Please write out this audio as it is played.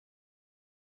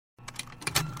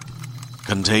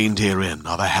Contained herein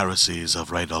are the heresies of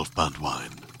Radolf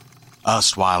Burntwine,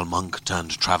 erstwhile monk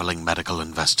turned traveling medical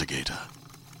investigator.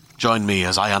 Join me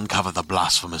as I uncover the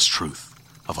blasphemous truth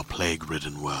of a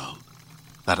plague-ridden world,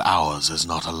 that ours is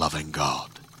not a loving God,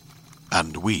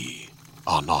 and we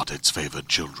are not its favored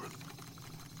children.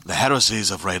 The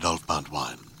heresies of Radolf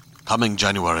Burntwine, coming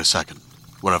January 2nd,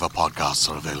 wherever podcasts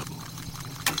are available.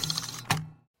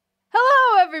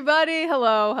 Hello, everybody.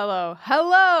 Hello.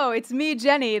 It's me,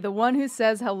 Jenny, the one who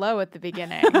says hello at the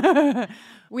beginning.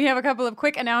 We have a couple of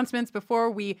quick announcements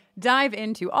before we dive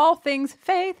into all things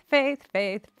faith.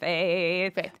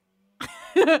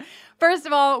 First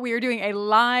of all, we are doing a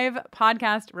live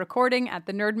podcast recording at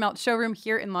the Nerd Melt showroom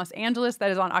here in Los Angeles.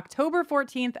 That is on October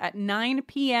 14th at 9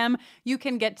 p.m. You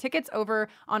can get tickets over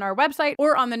on our website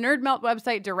or on the Nerd Melt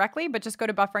website directly, but just go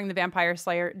to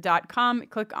bufferingthevampireslayer.com,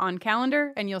 click on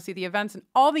calendar, and you'll see the events and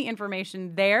all the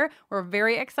information there. We're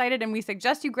very excited, and we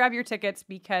suggest you grab your tickets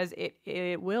because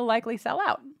it will likely sell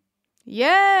out.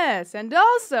 Yes, and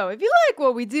also, if you like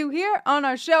what we do here on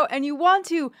our show and you want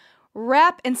to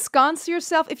ensconce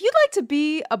yourself, if you'd like to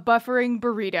be a buffering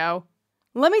burrito,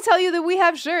 let me tell you that we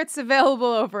have shirts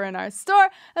available over in our store,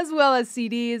 as well as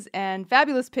CDs and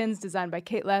fabulous pins designed by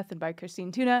Kate Leth and by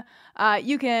Christine Tuna.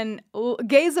 You can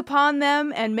gaze upon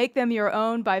them and make them your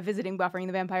own by visiting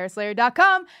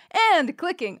bufferingthevampireslayer.com and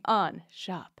clicking on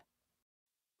shop.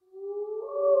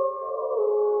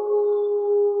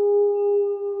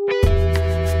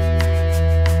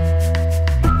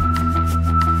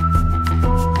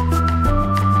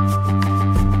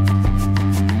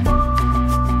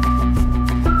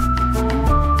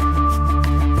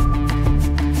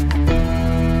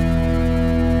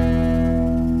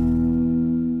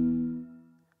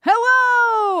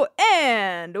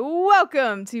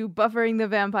 Welcome to Buffering the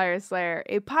Vampire Slayer,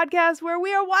 a podcast where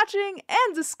we are watching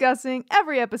and discussing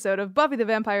every episode of Buffy the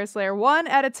Vampire Slayer one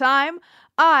at a time.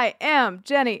 I am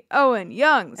Jenny Owen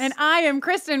Youngs. And I am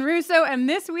Kristen Russo, and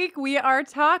this week we are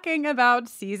talking about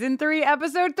Season 3,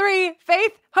 Episode 3,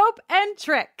 Faith, Hope, and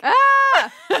Trick.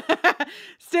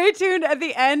 Stay tuned at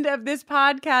the end of this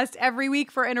podcast every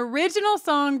week for an original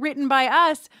song written by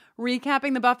us,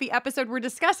 recapping the Buffy episode we're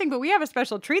discussing, but we have a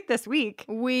special treat this week.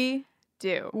 We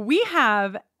do. We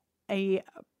have a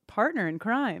partner in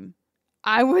crime.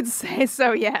 I would say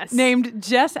so, yes. Named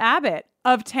Jess Abbott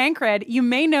of Tancred. You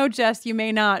may know Jess, you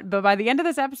may not, but by the end of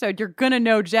this episode, you're going to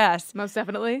know Jess. Most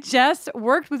definitely. Jess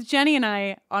worked with Jenny and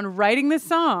I on writing this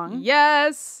song.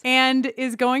 Yes. And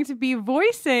is going to be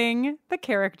voicing the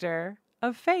character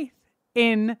of Faith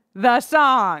in the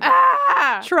song.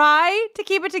 Try to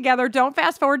keep it together. Don't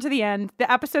fast forward to the end.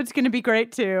 The episode's going to be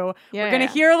great too. We're going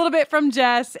to hear a little bit from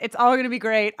Jess. It's all going to be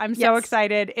great. I'm so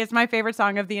excited. It's my favorite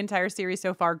song of the entire series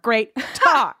so far. Great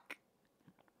talk.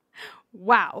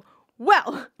 Wow.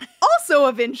 Well, also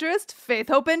of interest, Faith,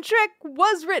 Hope, and Trick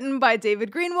was written by David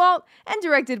Greenwalt and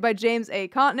directed by James A.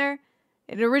 Contner.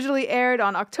 It originally aired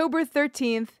on October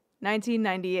 13th,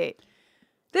 1998.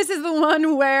 This is the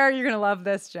one where, you're going to love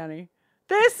this, Jenny.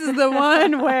 This is the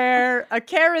one where a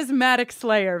charismatic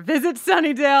Slayer visits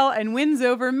Sunnydale and wins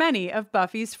over many of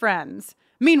Buffy's friends.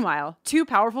 Meanwhile, two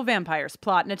powerful vampires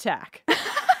plot an attack. This is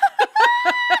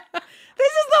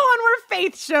the one where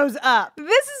Faith shows up.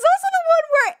 This is also the one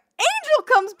where Angel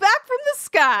comes back from the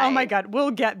sky. Oh my God,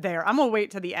 we'll get there. I'm going to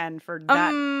wait to the end for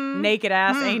that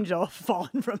naked-ass Angel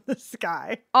falling from the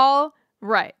sky. All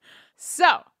right.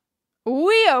 So,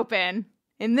 we open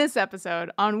in this episode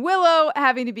on Willow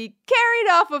having to be carried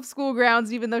off of school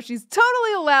grounds, even though she's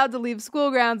totally allowed to leave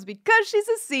school grounds because she's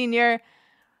a senior.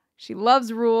 She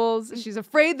loves rules. She's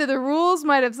afraid that the rules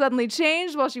might have suddenly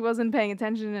changed while she wasn't paying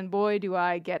attention, and boy, do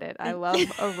I get it. I love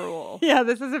a rule. Yeah,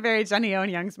 this is a very Jenny Owen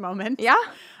Youngs moment. Yeah?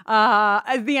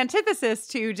 As the antithesis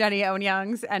to Jenny Owen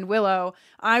Youngs and Willow,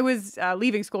 I was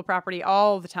leaving school property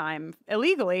all the time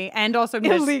illegally, and also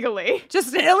illegally.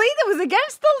 Just illegal. It was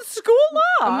against the school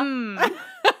law.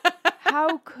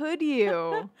 How could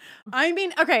you? I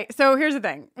mean, okay, so here's the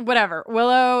thing. Whatever.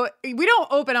 Willow, we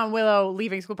don't open on Willow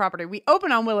leaving school property. We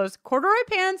open on Willow's corduroy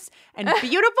pants and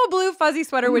beautiful blue fuzzy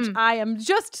sweater, which I am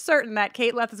just certain that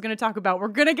Kate Leth is going to talk about. We're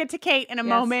going to get to Kate in a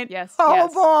moment. Yes.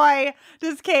 Boy,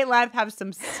 does Kate Leth have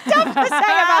some stuff to say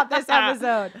about this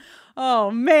episode.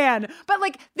 Oh, man. But,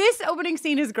 like, this opening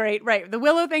scene is great, right? The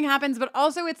Willow thing happens, but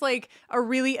also it's, like, a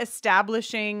really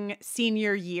establishing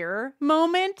senior year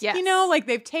moment. Yes. You know, like,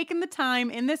 they've taken the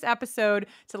time in this episode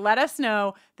to let us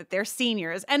know that they're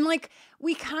seniors. And, like,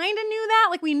 we kind of knew that.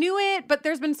 Like, we knew it, but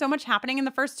there's been so much happening in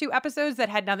the first two episodes that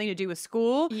had nothing to do with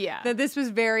school. Yeah. That this was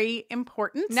very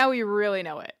important. Now we really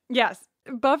know it. Yes.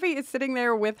 Buffy is sitting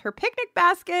there with her picnic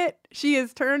basket. She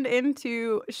is turned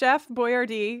into Chef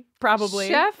Boyardee, probably.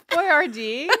 Chef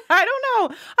Boyardee? I don't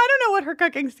know. I don't know what her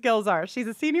cooking skills are. She's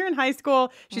a senior in high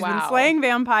school. She's been Wow. slaying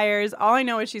vampires. All I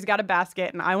know is she's got a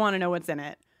basket, and I want to know what's in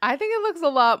it. I think it looks a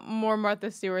lot more Martha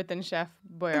Stewart than Chef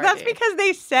Boyardee. That's because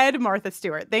they said Martha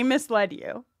Stewart. They misled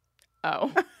you.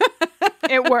 Oh.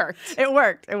 It worked. It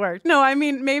worked. It worked. No, I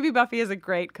mean, maybe Buffy is a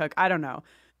great cook. I don't know.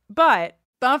 But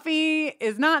Buffy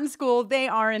is not in school. They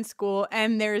are in school.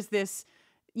 And there's this,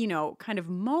 kind of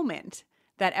moment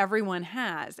that everyone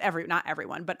has. Not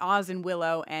everyone, but Oz and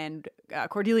Willow and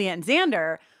Cordelia and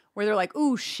Xander, where they're like,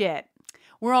 ooh, shit.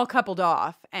 We're all coupled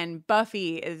off. And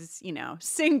Buffy is,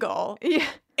 single. Yeah.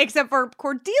 Except for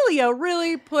Cordelia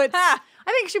really puts... I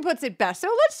think she puts it best. So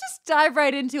let's just dive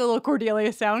right into a little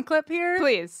Cordelia sound clip here.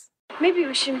 Please. Maybe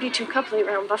we shouldn't be too coupley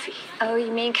around Buffy. Oh,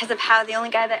 you mean because of how the only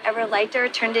guy that ever liked her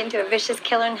turned into a vicious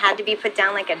killer and had to be put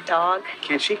down like a dog?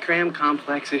 Can't she cram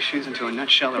complex issues into a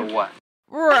nutshell or what?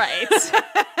 Right.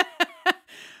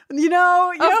 You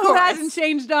know who course. hasn't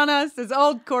changed on us is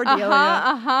old Cordelia.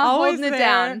 Always holding it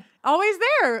down. Always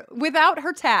there without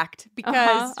her tact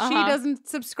because she doesn't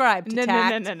subscribe to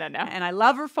tact. No. And I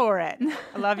love her for it.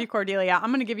 I love you, Cordelia.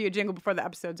 I'm going to give you a jingle before the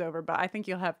episode's over, but I think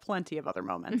you'll have plenty of other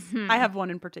moments. I have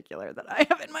one in particular that I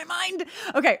have in my mind.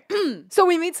 Okay. So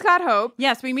we meet Scott Hope,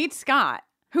 Yes, we meet Scott,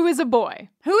 who is a boy.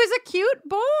 who is a cute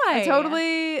boy. A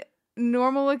totally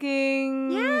normal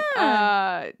looking,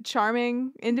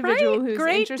 charming individual Right? who's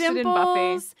great interested dimples, in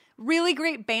Buffy. Really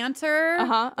great banter.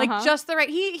 Just the right.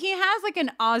 He has like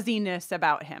an Ozziness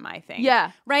about him, I think.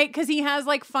 Yeah. Right? Because he has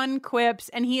like fun quips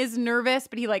and he is nervous,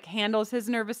 but he like handles his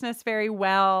nervousness very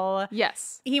well.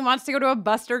 Yes. He wants to go to a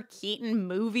Buster Keaton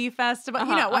movie festival.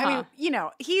 I mean,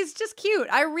 he's just cute.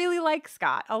 I really like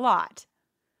Scott a lot.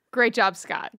 Great job,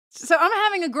 Scott. So I'm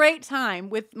having a great time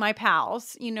with my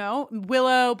pals,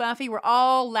 Willow, Buffy, we're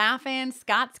all laughing.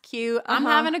 Scott's cute. I'm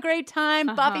having a great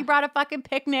time. Buffy brought a fucking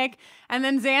picnic. And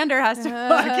then Xander has to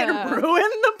fucking ruin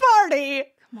the party.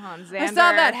 Come on, Xander. I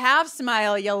saw that half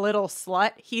smile, you little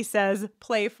slut, he says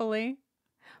playfully.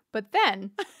 But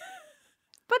then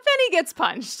he gets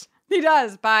punched. He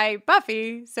does by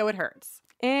Buffy, so it hurts.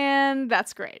 And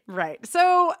that's great. Right.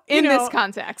 So In this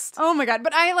context. Oh my God.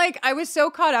 But I was so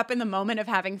caught up in the moment of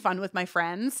having fun with my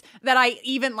friends that I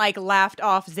even laughed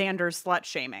off Xander's slut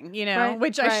shaming, Right,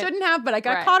 which I right. shouldn't have, but I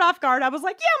got Right. caught off guard. I was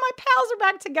like, yeah, my pals are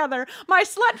back together. My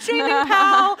slut shaming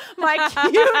pal, my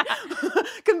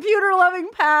cute computer loving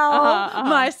pal,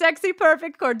 my sexy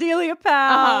perfect Cordelia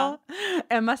pal,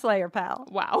 and my Slayer pal.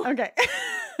 Wow. Okay.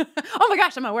 Oh my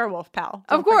gosh, I'm a werewolf pal.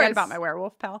 Don't Of course. forget about my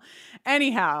werewolf pal.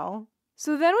 Anyhow.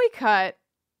 So then we cut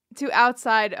to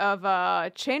outside of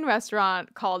a chain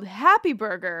restaurant called Happy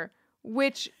Burger,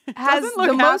 which has Doesn't look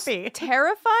the most happy.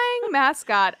 terrifying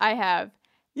mascot I have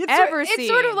ever seen. It's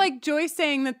sort of like Joyce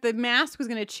saying that the mask was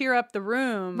going to cheer up the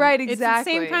room. Right, It's the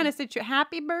same exactly. kind of situation.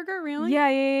 Happy Burger, really?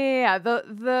 Yeah.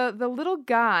 The little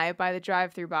guy by the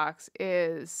drive-through box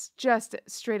is just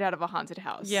straight out of a haunted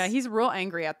house. Yeah, he's real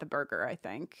angry at the burger, I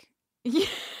think. Yeah.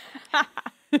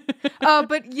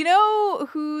 But you know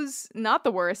who's not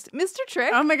the worst? Mr.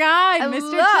 Trick. Oh my God, I Mr.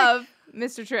 Trick. love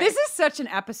Mr. Trick. This is such an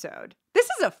episode. This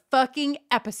is a fucking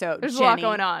episode, There's a lot Jenny.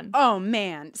 going on. Oh,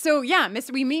 man. So, yeah,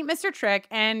 we meet Mr. Trick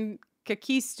and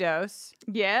Kakistos.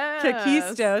 Yes.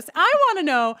 Kakistos. I want to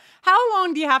know, how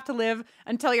long do you have to live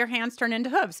until your hands turn into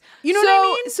hooves? You know what I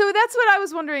mean? So that's what I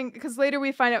was wondering, because later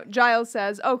we find out Giles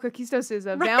says, oh, Kakistos is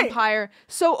a Right. vampire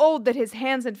so old that his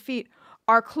hands and feet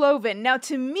are cloven. Now,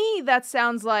 to me, that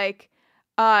sounds like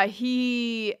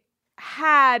he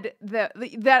had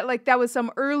that was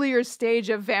some earlier stage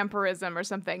of vampirism or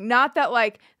something. Not that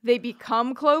they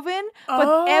become cloven,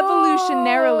 but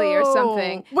evolutionarily or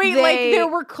something. Wait, there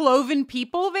were cloven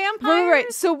people vampires?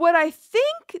 Right. So what I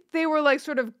think they were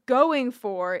sort of going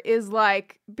for is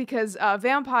because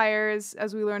vampires,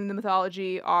 as we learn in the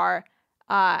mythology, are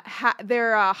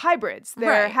they're hybrids.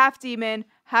 They're Right. half demon,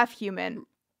 half human.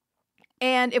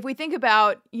 And if we think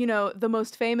about, the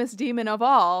most famous demon of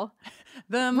all,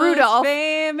 The Rudolph. most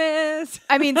famous.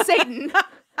 I mean Satan,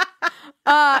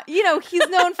 he's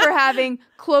known for having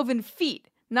cloven feet,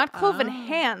 not cloven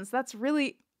hands. That's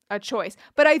really a choice.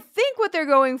 But I think what they're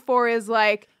going for is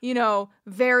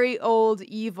very old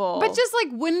evil. But just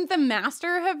wouldn't the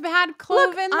master have had cloven?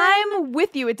 Look, then? I'm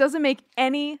with you. It doesn't make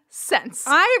any sense.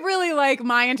 I really like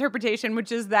my interpretation,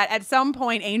 which is that at some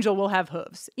point Angel will have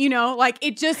hooves.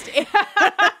 It just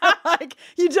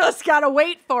you just gotta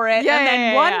wait for it. Yeah, and then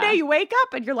yeah, one yeah. day you wake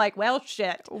up and you're like, well,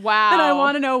 shit. Wow. And I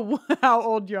want to know how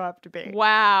old you have to be.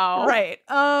 Wow. Right.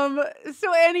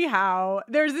 So anyhow,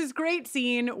 there's this great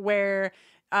scene where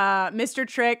Mr.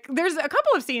 Trick. There's a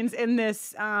couple of scenes in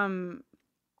this.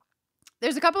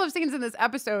 There's a couple of scenes in this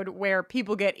episode where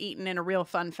people get eaten in a real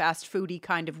fun, fast foodie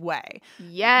kind of way.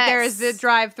 Yes. There's the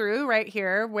drive-through right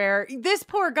here where this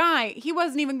poor guy, he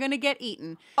wasn't even going to get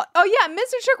eaten. Oh yeah,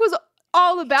 Mr. Trick was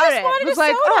all about just it. wanted It was a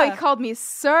like, soda. oh, he called me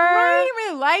sir. Right? He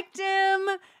really liked him.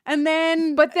 And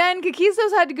then But then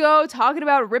Kakistos had to go talking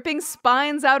about ripping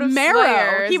spines out of marrow.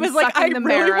 Slayers He and was like, I sucking the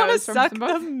really want to marrows from suck some the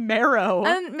both. marrow.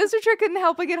 And Mr. Trick couldn't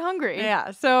help but get hungry.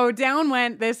 Yeah, so down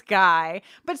went this guy.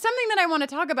 But something that I want to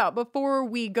talk about before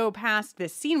we go past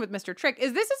this scene with Mr. Trick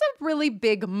is this is a really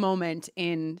big moment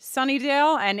in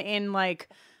Sunnydale and in like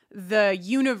the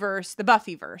universe, the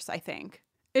Buffyverse, I think.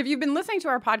 If you've been listening to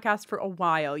our podcast for a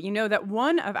while, you know that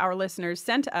one of our listeners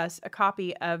sent us a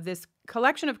copy of this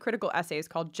collection of critical essays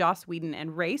called Joss Whedon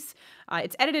and Race.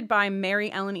 It's edited by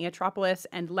Mary Ellen Iatropoulos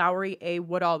and Lowry A.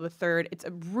 Woodall III. It's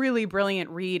a really brilliant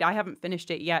read. I haven't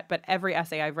finished it yet, but every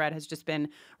essay I've read has just been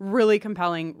really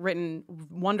compelling, written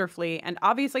wonderfully. And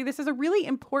obviously, this is a really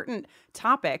important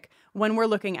topic when we're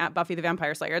looking at Buffy the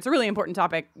Vampire Slayer. It's a really important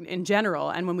topic in general,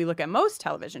 and when we look at most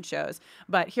television shows.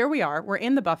 But here we are. We're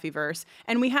in the Buffyverse,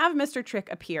 and we have Mr. Trick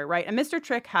appear, right? And Mr.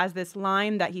 Trick has this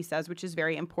line that he says, which is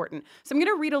very important. So I'm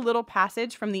going to read a little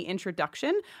passage from the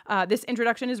introduction. This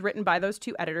introduction is written by those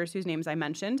two editors whose names I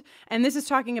mentioned, and this is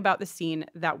talking about the scene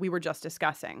that we were just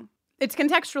discussing. It's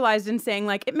contextualized in saying,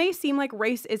 like, it may seem like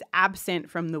race is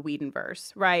absent from the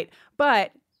Whedonverse, right?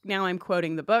 But now I'm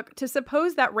quoting the book, to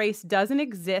suppose that race doesn't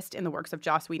exist in the works of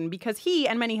Joss Whedon because he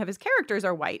and many of his characters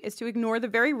are white is to ignore the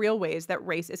very real ways that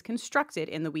race is constructed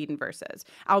in the Whedonverses,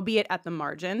 albeit at the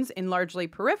margins, in largely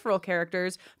peripheral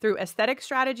characters through aesthetic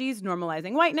strategies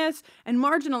normalizing whiteness and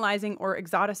marginalizing or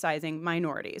exoticizing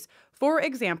minorities. For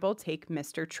example, take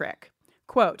Mr. Trick.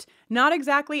 Quote, not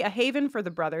exactly a haven for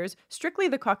the brothers, strictly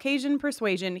the Caucasian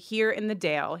persuasion here in the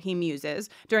Dale, he muses,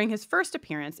 during his first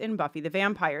appearance in Buffy the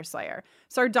Vampire Slayer,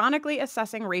 sardonically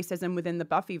assessing racism within the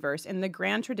Buffyverse in the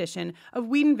grand tradition of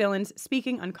Whedon villains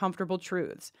speaking uncomfortable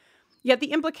truths. Yet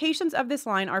the implications of this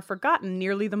line are forgotten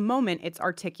nearly the moment it's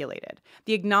articulated.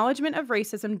 The acknowledgement of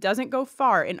racism doesn't go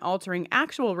far in altering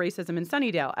actual racism in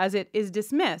Sunnydale, as it is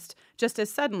dismissed just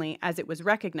as suddenly as it was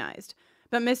recognized.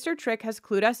 But Mr. Trick has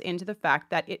clued us into the fact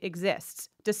that it exists,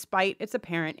 despite its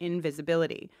apparent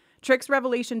invisibility. Trick's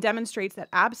revelation demonstrates that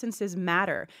absences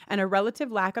matter, and a relative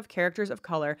lack of characters of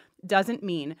color doesn't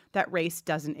mean that race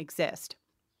doesn't exist.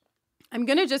 I'm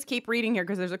going to just keep reading here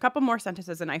because there's a couple more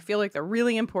sentences and I feel like they're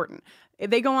really important.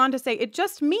 They go on to say, it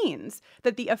just means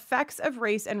that the effects of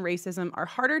race and racism are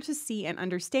harder to see and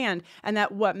understand, and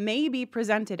that what may be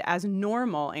presented as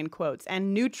normal, in quotes,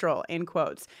 and neutral, in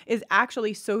quotes, is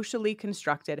actually socially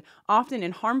constructed, often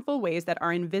in harmful ways that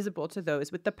are invisible to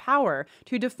those with the power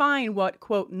to define what,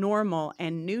 quote, normal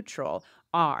and neutral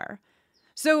are.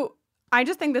 So I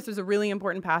just think this was a really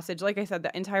important passage. Like I said,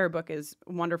 the entire book is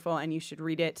wonderful and you should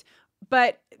read it.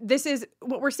 But this is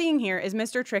what we're seeing here is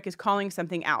Mr. Trick is calling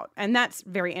something out. And that's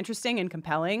very interesting and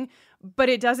compelling, but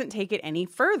it doesn't take it any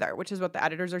further, which is what the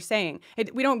editors are saying.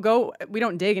 We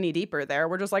don't dig any deeper there.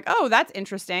 We're just like, oh, that's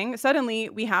interesting. Suddenly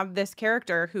we have this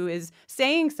character who is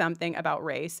saying something about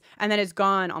race, and then it's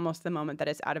gone almost the moment that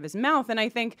it's out of his mouth. And I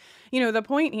think, the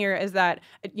point here is that,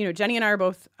 Jenny and I are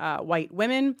both white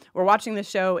women. We're watching this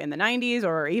show in the 90s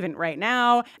or even right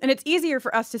now. And it's easier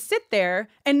for us to sit there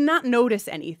and not notice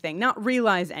anything, not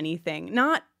realize anything,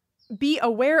 not be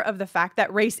aware of the fact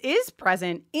that race is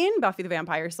present in Buffy the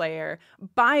Vampire Slayer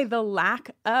by the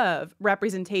lack of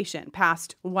representation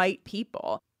past white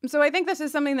people. So I think this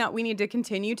is something that we need to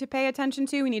continue to pay attention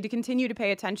to. We need to continue to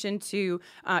pay attention to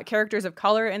characters of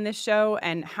color in this show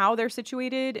and how they're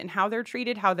situated and how they're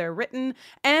treated, how they're written,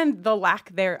 and the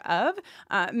lack thereof.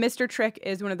 Mr. Trick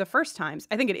is one of the first times,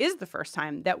 I think it is the first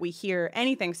time, that we hear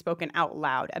anything spoken out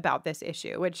loud about this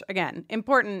issue, which, again,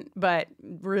 important, but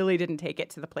really didn't take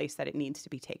it to the place that it needs to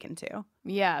be taken to.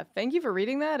 Yeah, thank you for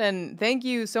reading that, and thank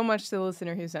you so much to the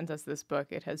listener who sent us this book.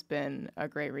 It has been a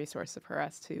great resource for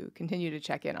us to continue to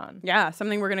check in on. Yeah,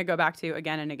 something we're going to go back to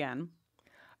again and again.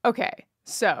 Okay,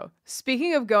 so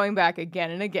speaking of going back again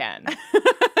and again,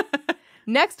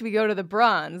 next we go to the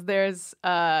bronze. There's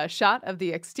a shot of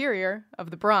the exterior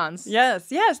of the bronze. Yes,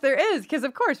 there is, because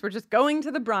of course we're just going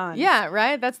to the bronze. Yeah,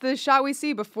 right? That's the shot we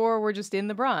see before we're just in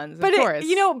the bronze, but of course.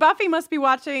 Buffy must be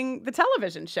watching the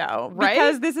television show, right?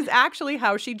 Because this is actually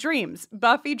how she dreams.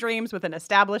 Buffy dreams with an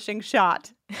establishing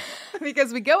shot.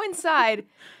 Because we go inside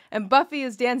and Buffy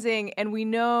is dancing and we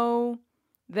know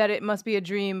that it must be a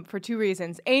dream for two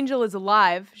reasons. Angel is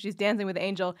alive. She's dancing with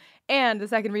Angel. And the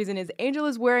second reason is Angel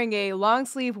is wearing a long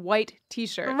sleeve white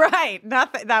t-shirt. Right.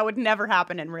 That would never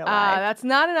happen in real life. That's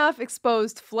not enough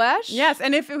exposed flesh. Yes,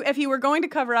 and if he were going to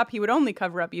cover up, he would only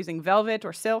cover up using velvet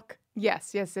or silk.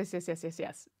 Yes.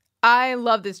 I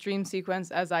love this dream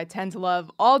sequence, as I tend to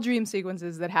love all dream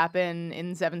sequences that happen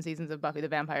in 7 seasons of Buffy the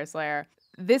Vampire Slayer.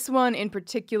 This one in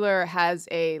particular has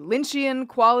a Lynchian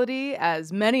quality,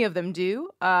 as many of them do.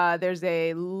 There's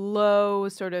a low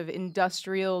sort of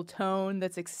industrial tone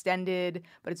that's extended,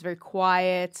 but it's very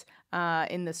quiet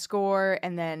in the score.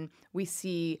 And then we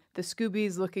see the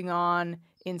Scoobies looking on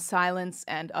in silence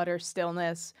and utter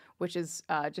stillness, which is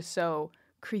just so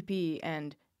creepy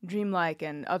and dreamlike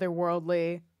and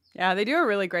otherworldly. Yeah, they do a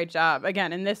really great job,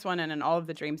 again, in this one and in all of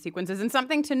the dream sequences. And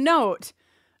something to note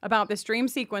about this dream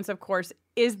sequence, of course,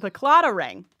 is the Claddagh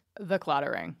ring. The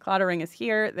Claddagh ring. Claddagh ring is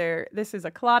here. This is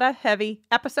a Claddagh-heavy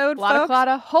episode, Lot folks. of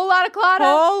Claddagh. Whole lot of Claddagh.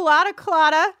 Whole lot of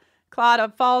Claddagh.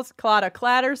 Claddagh falls, Claddagh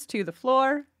clatters to the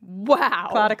floor. Wow.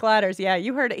 Claddagh clatters. Yeah,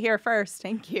 you heard it here first.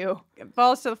 Thank you. It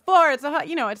falls to the floor. It's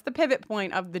it's the pivot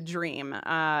point of the dream.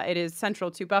 It is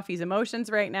central to Buffy's emotions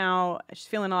right now. She's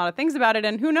feeling a lot of things about it,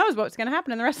 and who knows what's going to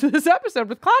happen in the rest of this episode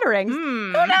with Claddagh rings.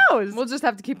 Who knows? We'll just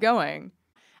have to keep going.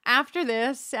 After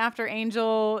this, after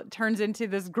Angel turns into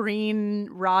this green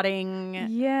rotting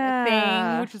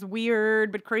thing, which is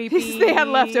weird but creepy. They had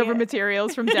leftover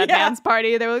materials from Dead Man's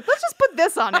Party. They were like, let's just put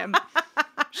this on him.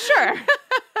 Sure.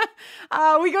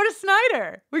 We go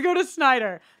to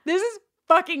Snyder. This is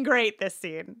fucking great, this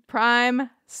scene.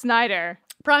 Prime Snyder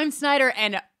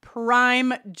and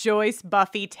Prime Joyce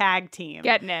Buffy tag team.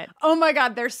 getting it. Oh my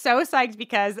God, they're so psyched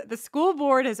because the school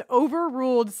board has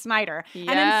overruled Snyder. Yes.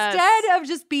 And instead of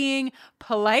just being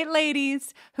polite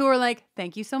ladies who are like,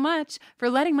 thank you so much for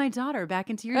letting my daughter back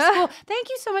into your school. Thank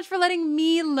you so much for letting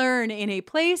me learn in a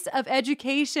place of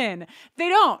education. They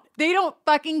don't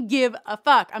fucking give a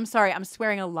fuck. I'm sorry, I'm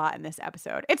swearing a lot in this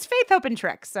episode. It's Faith, Hope, and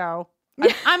Trick, so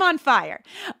I'm on fire.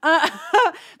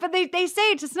 But they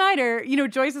say to Snyder,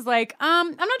 Joyce is like,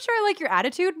 I'm not sure I like your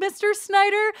attitude, Mr.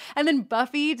 Snyder. And then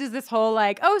Buffy does this whole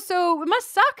like, oh, so it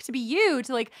must suck to be you,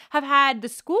 to like have had the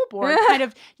school board kind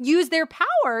of use their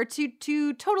power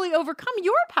to totally overcome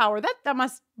your power. That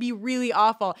must be really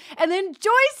awful. And then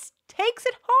Joyce takes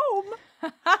it home.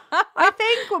 I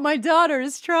think what my daughter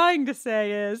is trying to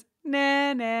say is,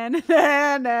 nah, nah,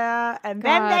 nah, nah. And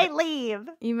then they leave.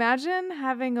 Imagine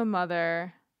having a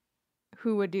mother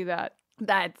who would do that.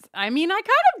 I kind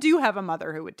of do have a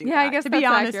mother who would do that. Yeah, I guess to be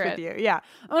that's honest accurate. with you. Yeah.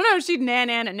 Oh no, she'd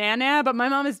nah, but my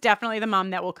mom is definitely the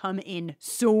mom that will come in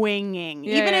swinging.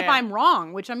 Yeah, even yeah, if yeah. I'm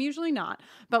wrong, which I'm usually not.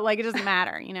 But like, it doesn't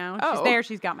matter, She's Oh. there,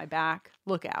 she's got my back.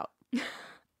 Look out.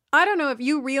 I don't know if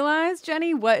you realize,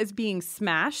 Jenny, what is being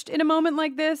smashed in a moment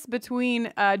like this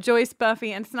between Joyce,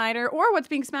 Buffy, and Snyder, or what's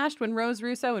being smashed when Rose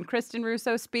Russo and Kristen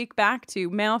Russo speak back to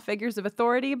male figures of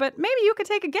authority, but maybe you could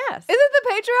take a guess. Is it the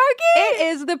patriarchy? It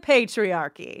is the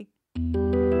patriarchy.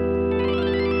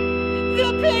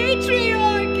 The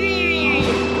patriarchy!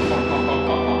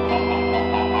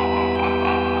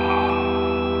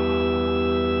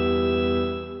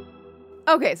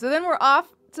 Okay, so then we're off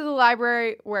to the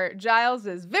library where Giles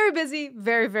is very busy,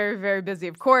 very, very, very busy,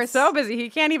 of course. So busy, he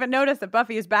can't even notice that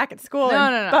Buffy is back at school.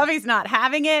 No. Buffy's not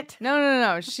having it.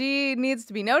 No. She needs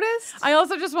to be noticed. I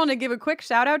also just want to give a quick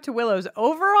shout out to Willow's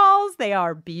overalls. They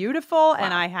are beautiful,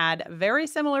 and I had a very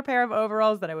similar pair of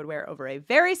overalls that I would wear over a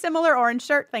very similar orange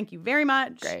shirt. Thank you very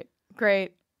much.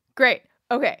 Great.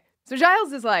 Okay, so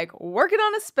Giles is like working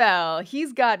on a spell.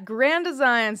 He's got grand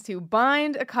designs to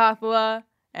bind Akathala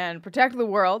and protect the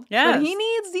world. Yes. But he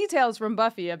needs details from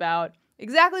Buffy about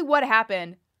exactly what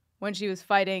happened when she was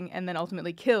fighting and then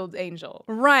ultimately killed Angel.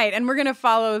 Right, and we're going to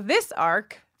follow this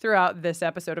arc throughout this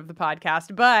episode of the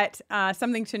podcast, but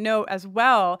something to note as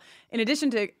well, in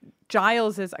addition to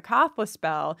Giles's Akathala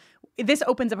spell, this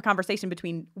opens up a conversation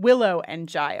between Willow and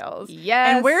Giles.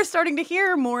 Yes. And we're starting to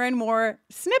hear more and more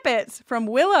snippets from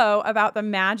Willow about the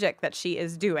magic that she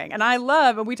is doing. And I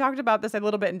love, and we talked about this a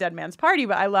little bit in Dead Man's Party,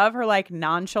 but I love her like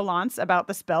nonchalance about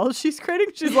the spells she's creating.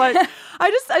 She's like,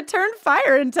 I turned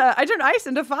ice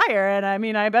into fire. And I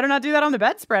mean, I better not do that on the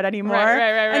bedspread anymore.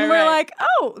 Right, and we're like,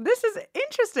 oh, this is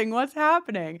interesting. What's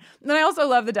happening? And I also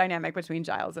love the dynamic between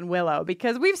Giles and Willow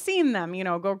because we've seen them,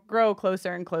 grow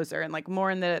closer and closer and like more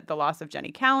in the loss of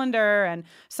Jenny Calendar and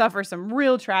suffer some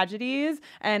real tragedies.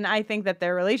 And I think that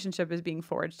their relationship is being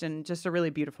forged in just a really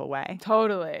beautiful way.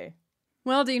 Totally.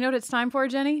 Well, do you know what it's time for,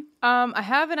 Jenny? I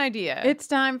have an idea. It's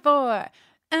time for...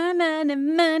 Wow.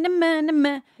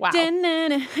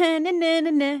 Didn't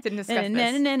discuss this.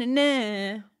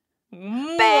 Baby.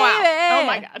 Oh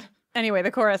my God. Anyway,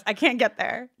 the chorus. I can't get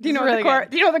there. Do you It's know really what good.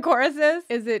 Do you know what the chorus is?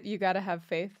 Is it you gotta have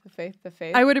faith, the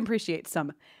faith? I would appreciate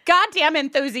some goddamn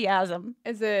enthusiasm.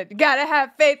 Is it gotta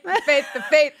have faith, the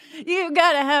faith? You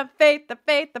gotta have faith, the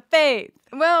faith.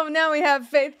 Well, now we have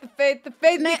faith, the faith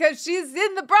because she's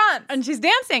in the Bronx. And she's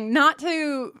dancing, not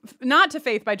to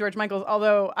Faith by George Michael,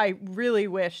 although I really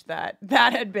wish that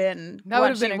had been That what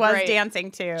would've she been a was great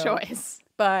dancing to. choice.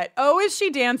 But oh, is she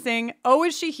dancing? Oh,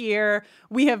 is she here?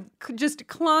 We have just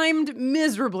climbed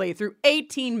miserably through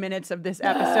 18 minutes of this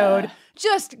episode.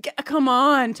 Come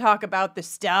on, talk about the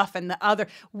stuff and the other.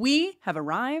 We have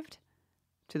arrived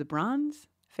to the bronze.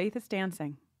 Faith is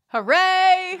dancing.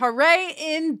 Hooray! Hooray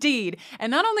indeed.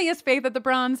 And not only is Faith at the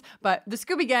bronze, but the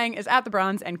Scooby Gang is at the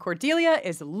bronze and Cordelia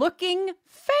is looking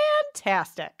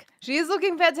fantastic. She is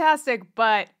looking fantastic,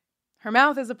 but her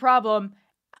mouth is a problem.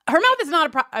 Her mouth is not a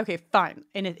problem. Okay, fine.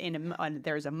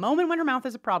 There's a moment when her mouth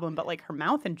is a problem, but like her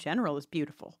mouth in general is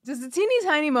beautiful. Just a teeny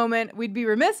tiny moment. We'd be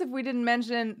remiss if we didn't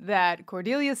mention that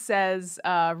Cordelia says,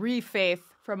 re Faith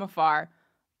from afar,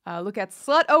 look at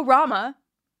Slut-O-Rama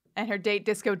and her date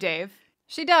Disco Dave.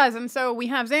 She does. And so we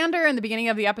have Xander in the beginning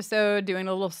of the episode doing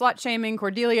a little slut shaming,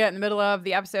 Cordelia in the middle of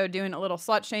the episode doing a little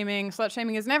slut shaming. Slut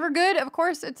shaming is never good. Of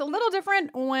course, it's a little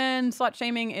different when slut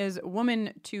shaming is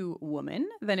woman to woman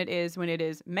than it is when it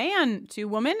is man to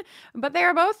woman. But they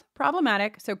are both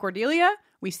problematic. So Cordelia,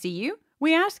 we see you.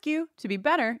 We ask you to be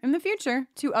better in the future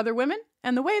to other women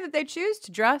and the way that they choose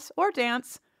to dress or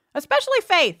dance, especially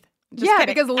Faith. Just kidding.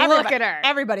 Because Everybody, look at her.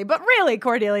 Everybody. But really,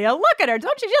 Cordelia, look at her.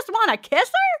 Don't you just want to kiss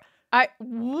her?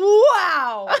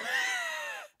 Wow!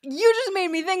 You just made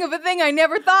me think of a thing I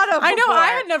never thought of I know, before. I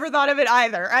had never thought of it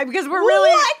either. Because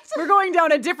we're going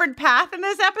down a different path in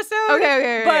this episode.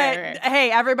 Okay. But hey,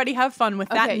 everybody have fun with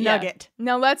that nugget. Yeah.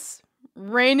 Now let's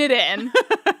rein it in.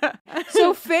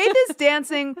 So Faith is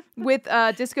dancing with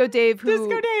Disco Dave,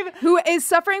 who is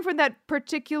suffering from that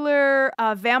particular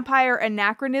vampire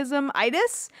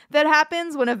anachronism-itis that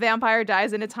happens when a vampire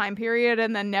dies in a time period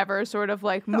and then never sort of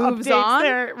like moves on.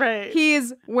 Right.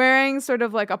 He's wearing sort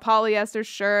of like a polyester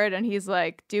shirt and he's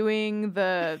like doing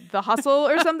the hustle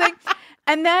or something.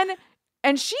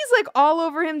 And she's like all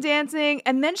over him dancing,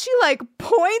 and then she like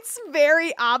points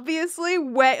very obviously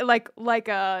like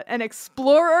an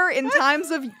explorer in times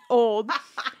of old.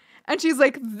 And she's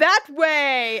like, that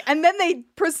way. And then they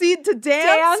proceed to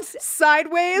dance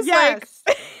sideways. Yes.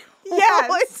 Like, yes.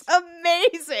 Oh, it's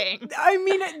amazing. I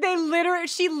mean,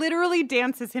 she literally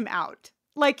dances him out.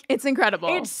 Like, It's incredible.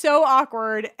 it's so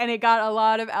awkward, and it got a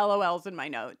lot of LOLs in my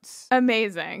notes.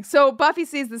 Amazing. So Buffy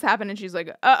sees this happen and she's like,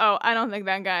 uh-oh, I don't think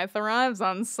that guy thrives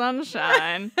on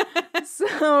sunshine.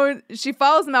 So she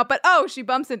follows him out, but she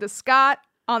bumps into Scott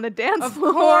on the dance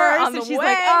floor on the and she's way.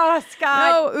 like, oh,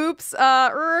 Scott. No, oops.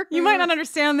 You might not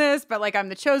understand this, but like I'm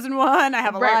the chosen one. I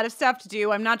have a Right. lot of stuff to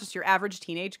do. I'm not just your average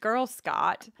teenage girl,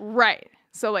 Scott. Right.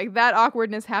 So like that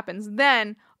awkwardness happens.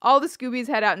 Then all the Scoobies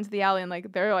head out into the alley and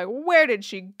like they're like, where did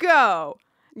she go?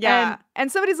 Yeah.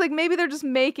 And somebody's like, maybe they're just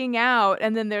making out.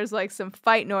 And then there's like some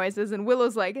fight noises. And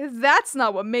Willow's like, that's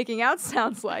not what making out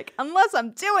sounds like, unless I'm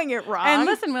doing it wrong. And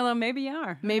listen, Willow, maybe you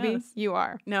are. Who maybe knows? you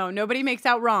are. No, nobody makes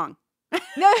out wrong.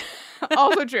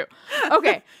 Also true.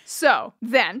 Okay. So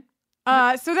then.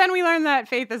 So then we learn that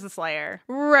Faith is a slayer.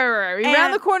 Right. And-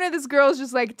 Around the corner, this girl's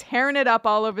just like tearing it up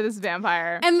all over this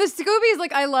vampire. And the Scoobies,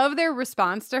 like, I love their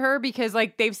response to her because,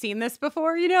 like, they've seen this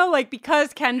before, you know? Like,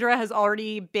 because Kendra has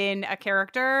already been a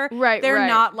character, Right, they're right.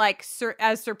 not, like,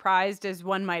 as surprised as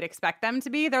one might expect them to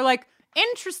be. They're like,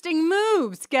 interesting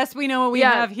moves. Guess we know what we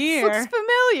have here. Looks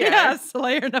familiar. Yeah,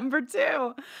 Slayer number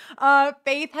 2.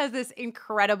 Faith has this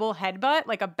incredible headbutt,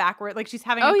 like a backward, like she's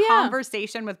having a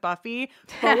conversation with Buffy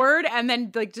forward and then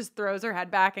like just throws her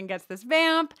head back and gets this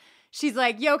vamp. She's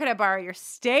like, yo, can I borrow your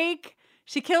steak?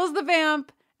 She kills the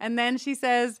vamp and then she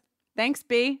says, thanks,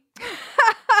 B.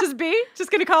 Just B?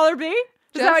 Just gonna call her B?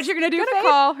 Is that what you're gonna do, Faith?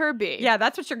 Call her B. Yeah,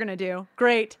 that's what you're gonna do.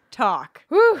 Great talk.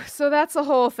 Whew, so that's the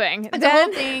whole thing. That's the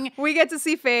whole thing. We get to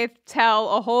see Faith tell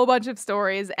a whole bunch of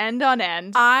stories, end on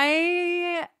end.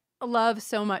 I love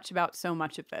so much about so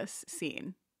much of this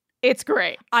scene. It's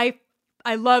great. I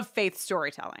love Faith's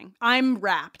storytelling. I'm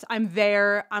wrapped. I'm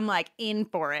there. I'm like in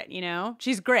for it, you know?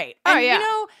 She's great. Oh, And yeah. you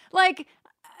know, like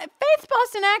Faith's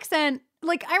Boston accent,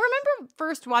 like I remember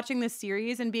first watching this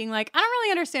series and being like, I don't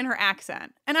really understand her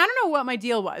accent. And I don't know what my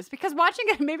deal was because watching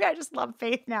it, maybe I just love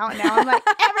Faith now and now I'm like,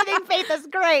 everything Faith is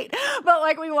great. But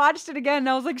like we watched it again and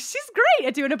I was like, she's great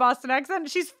at doing a Boston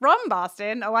accent. She's from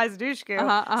Boston, Eliza Dushku.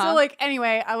 So like,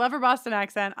 anyway, I love her Boston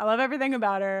accent. I love everything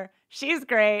about her. She's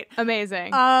great.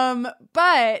 Amazing.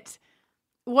 But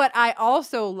what I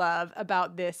also love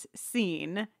about this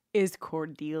scene is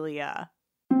Cordelia.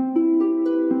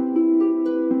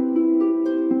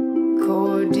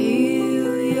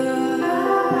 Cordelia.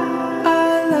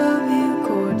 I love you,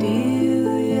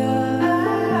 Cordelia.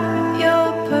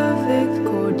 You're perfect,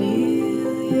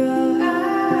 Cordelia.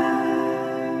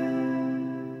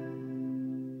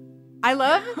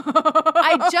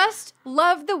 I just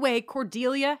love the way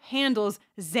Cordelia handles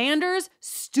Xander's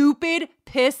stupid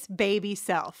piss baby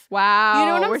self. Wow. You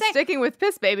know what I'm We're saying? sticking with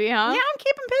Piss Baby, huh? Yeah, I'm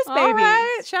keeping piss All baby.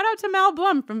 right. Shout out to Mal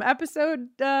Blum from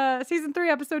season 3,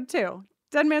 episode 2.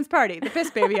 Dead Man's Party, the piss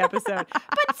baby episode.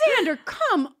 But Xander,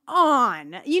 come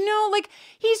on. You know, like,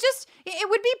 it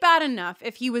would be bad enough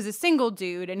if he was a single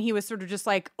dude and he was sort of just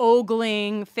like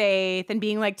ogling Faith and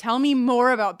being like, tell me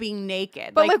more about being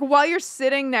naked. But like while you're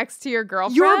sitting next to your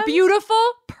girlfriend. You're beautiful,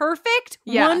 perfect,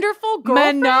 wonderful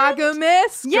girlfriend.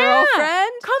 Monogamous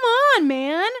girlfriend. Come on,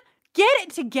 man. Get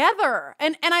it together.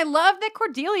 And I love that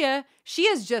Cordelia, she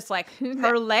is just like,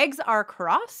 her legs are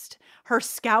crossed. Her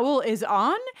scowl is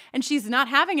on, and she's not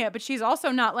having it, but she's also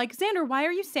not like, Xander, why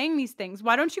are you saying these things?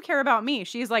 Why don't you care about me?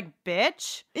 She's like,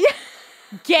 bitch,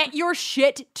 get your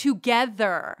shit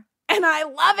together. And I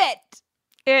love it.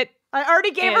 I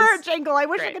already gave her a jingle. I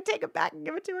wish I could take it back and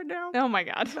give it to her now. Oh my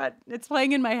God. But it's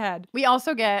playing in my head. We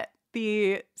also get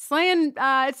the slaying.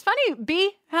 It's funny,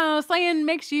 B, how slaying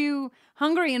makes you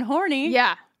hungry and horny.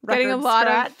 Yeah. Getting a Record lot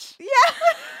scratch.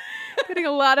 getting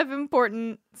a lot of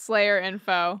important Slayer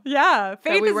info. Yeah.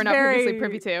 Faith that we is were not previously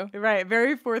privy to. Right.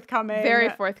 Very forthcoming. Very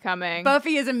forthcoming.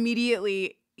 Buffy is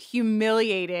immediately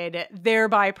humiliated,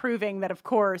 thereby proving that, of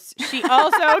course, she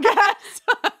also gets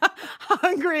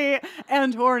hungry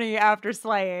and horny after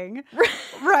slaying.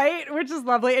 Right? Which is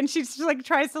lovely. And she just like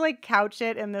tries to like couch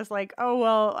it in this like, oh,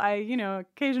 well, I,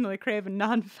 occasionally crave a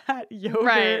non-fat yogurt.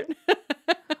 Right.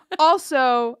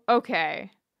 Also,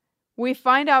 okay. We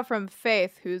find out from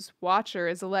Faith, whose Watcher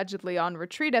is allegedly on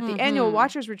retreat at the annual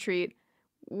Watchers Retreat.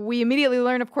 We immediately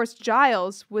learn, of course,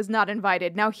 Giles was not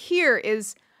invited. Now, here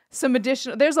is some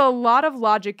additional... There's a lot of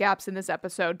logic gaps in this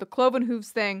episode. The cloven hooves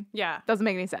thing doesn't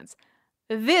make any sense.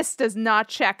 This does not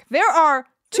check. There are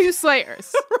 2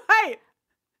 Slayers. Right.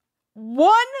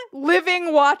 1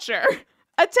 living Watcher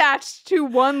attached to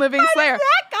 1 living Slayer.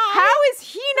 That guy? How is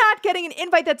he not getting an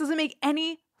invite? That doesn't make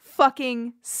any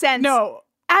fucking sense. No.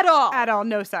 At all. At all.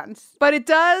 No sense. But it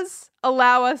does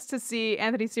allow us to see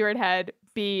Anthony Stewart Head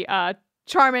be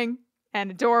charming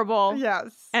and adorable.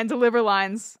 Yes. And deliver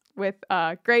lines with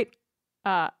great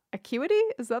acuity.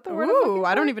 Is that the word? Ooh,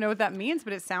 I don't even know what that means,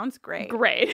 but it sounds great.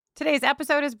 Great. Today's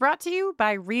episode is brought to you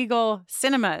by Regal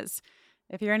Cinemas.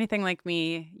 If you're anything like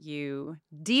me, you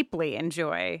deeply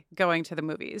enjoy going to the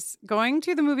movies. Going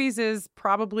to the movies is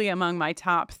probably among my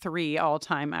top 3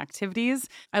 all-time activities.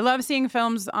 I love seeing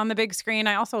films on the big screen.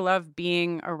 I also love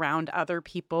being around other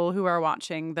people who are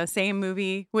watching the same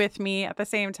movie with me at the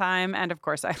same time. And of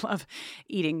course, I love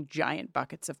eating giant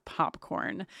buckets of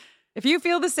popcorn. If you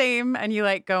feel the same and you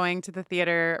like going to the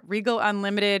theater, Regal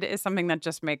Unlimited is something that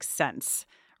just makes sense.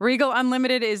 Regal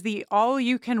Unlimited is the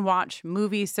all-you-can-watch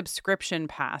movie subscription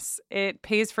pass. It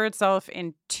pays for itself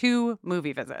in 2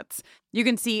 movie visits. You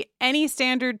can see any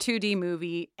standard 2D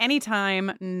movie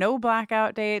anytime, no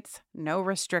blackout dates, no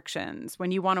restrictions. When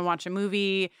you want to watch a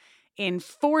movie in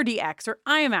 4DX or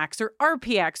IMAX or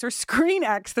RPX or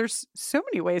ScreenX, there's so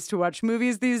many ways to watch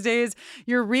movies these days.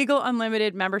 Your Regal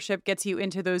Unlimited membership gets you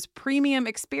into those premium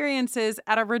experiences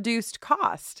at a reduced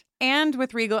cost. And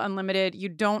with Regal Unlimited, you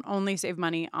don't only save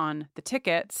money on the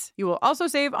tickets, you will also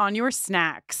save on your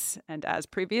snacks. And as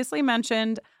previously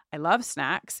mentioned, I love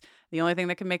snacks. The only thing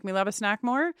that can make me love a snack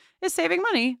more is saving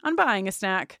money on buying a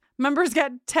snack. Members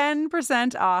get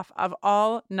 10% off of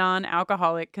all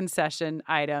non-alcoholic concession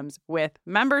items with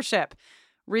membership.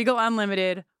 Regal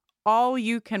Unlimited, all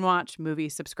you can watch movie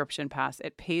subscription pass.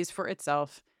 It pays for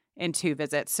itself in 2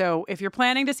 visits. So if you're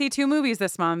planning to see 2 movies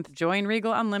this month, join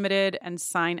Regal Unlimited and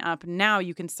sign up now.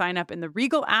 You can sign up in the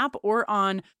Regal app or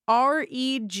on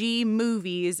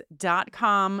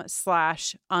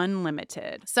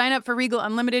regmovies.com/unlimited. Sign up for Regal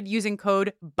Unlimited using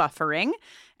code BUFFERING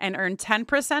and earn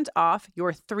 10% off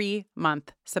your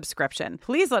 3-month subscription.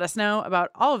 Please let us know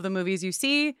about all of the movies you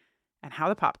see and how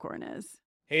the popcorn is.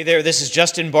 Hey there, this is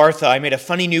Justin Bartha. I made a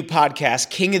funny new podcast,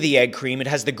 King of the Egg Cream. It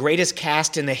has the greatest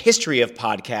cast in the history of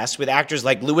podcasts with actors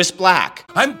like Louis Black.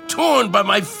 I'm torn by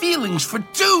my feelings for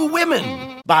 2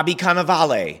 women. Bobby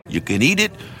Cannavale. You can eat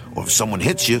it, or if someone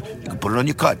hits you, you can put it on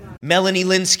your cut. Melanie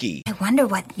Linsky. I wonder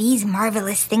what these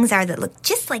marvelous things are that look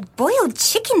just like boiled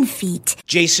chicken feet.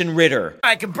 Jason Ritter.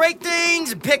 I can break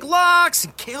things and pick locks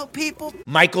and kill people.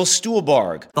 Michael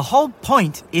Stuhlbarg. The whole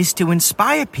point is to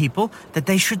inspire people that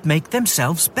they should make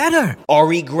themselves better.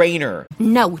 Ari Grainer.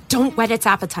 No, don't whet its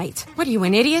appetite. What are you,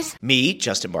 an idiot? Me,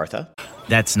 Justin Bartha.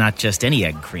 That's not just any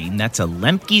egg cream, that's a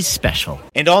Lemke's special.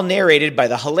 And all narrated by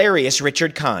the hilarious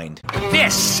Richard Kind.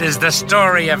 This is the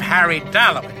story of Harry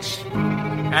Dalowitz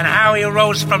and how he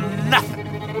rose from nothing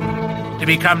to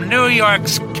become New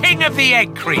York's King of the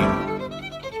Egg Cream.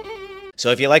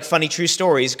 So if you like funny true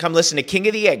stories, come listen to King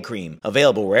of the Egg Cream,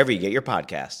 available wherever you get your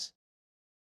podcasts.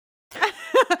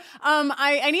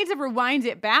 I need to rewind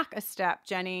it back a step,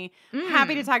 Jenny.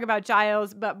 Happy to talk about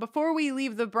Giles, but before we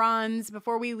leave the bronze,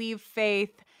 before we leave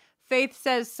Faith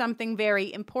says something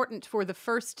very important for the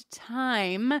first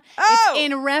time. It's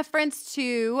in reference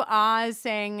to Oz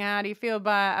saying, how do you feel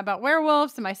about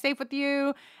werewolves? Am I safe with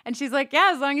you? And she's like,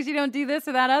 yeah, as long as you don't do this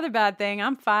or that other bad thing,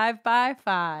 I'm 5 by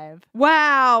 5.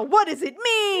 Wow, what does it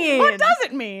mean? What does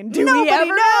it mean? Do Nobody we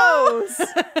ever knows.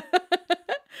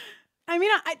 I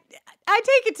mean, I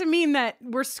take it to mean that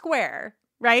we're square,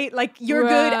 right? Like, you're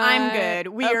good, I'm good.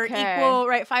 We are equal,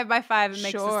 right? 5 by 5, it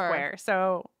makes us square.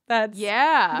 So that's...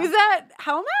 Yeah. Is that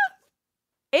hell math?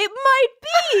 It might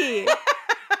be.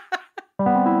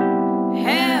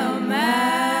 Hell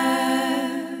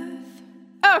math.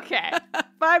 Okay.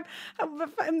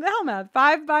 Hell math.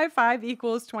 5 by 5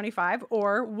 equals 25,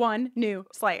 or 1 new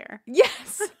Slayer.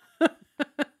 Yes.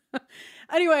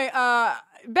 Anyway,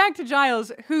 back to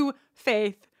Giles, who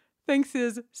Faith thinks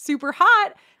is super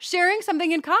hot, sharing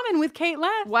something in common with Kate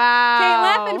Leff. Wow. Kate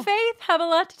Leff and Faith have a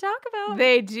lot to talk about.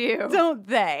 They do. Don't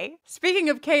they? Speaking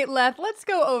of Kate Leff, let's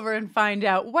go over and find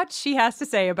out what she has to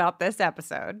say about this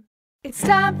episode. It's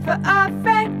time for our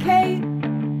friend Kate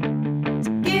to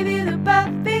give you the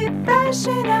Buffy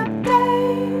fashion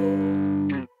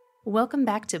update. Welcome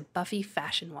back to Buffy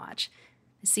Fashion Watch.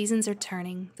 The seasons are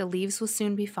turning, the leaves will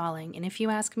soon be falling, and if you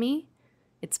ask me,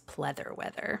 it's pleather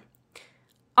weather.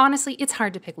 Honestly, it's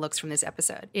hard to pick looks from this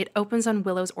episode. It opens on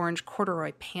Willow's orange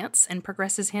corduroy pants and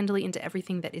progresses handily into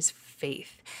everything that is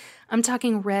Faith. I'm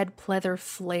talking red pleather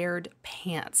flared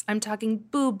pants. I'm talking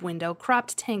boob window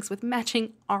cropped tanks with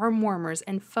matching arm warmers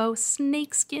and faux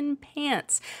snakeskin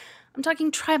pants. I'm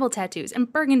talking tribal tattoos and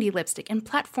burgundy lipstick and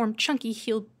platform chunky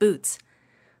heeled boots.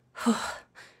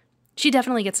 She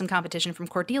definitely gets some competition from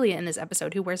Cordelia in this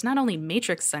episode, who wears not only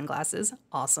Matrix sunglasses,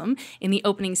 awesome, in the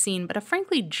opening scene, but a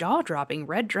frankly jaw-dropping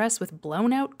red dress with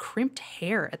blown-out, crimped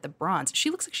hair at the bronze.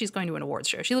 She looks like she's going to an awards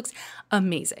show. She looks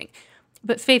amazing.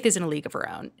 But Faith is in a league of her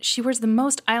own. She wears the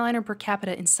most eyeliner per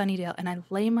capita in Sunnydale, and I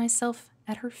lay myself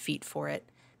at her feet for it.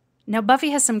 Now, Buffy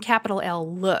has some capital L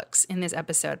looks in this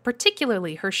episode,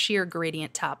 particularly her sheer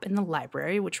gradient top in the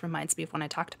library, which reminds me of when I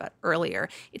talked about earlier.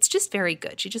 It's just very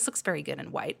good. She just looks very good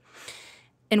in white.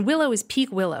 And Willow is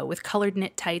peak Willow with colored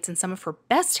knit tights and some of her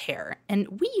best hair.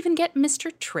 And we even get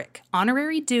Mr. Trick,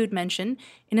 honorary dude mention,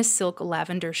 in a silk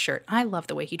lavender shirt. I love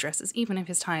the way he dresses, even if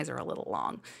his ties are a little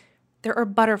long. There are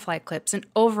butterfly clips and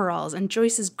overalls and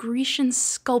Joyce's Grecian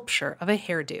sculpture of a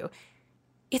hairdo.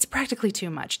 It's practically too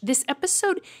much. This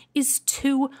episode is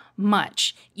too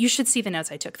much. You should see the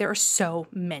notes I took. There are so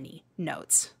many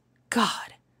notes.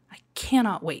 God, I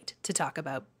cannot wait to talk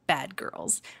about Bad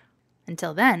Girls.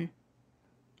 Until then,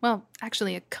 well,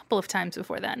 actually a couple of times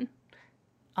before then,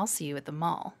 I'll see you at the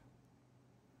mall.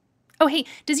 Oh, hey,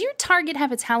 does your Target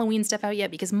have its Halloween stuff out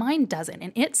yet? Because mine doesn't,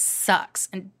 and it sucks.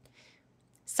 And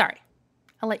sorry,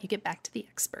 I'll let you get back to the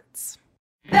experts.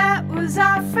 That was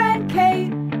our friend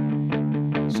Kate.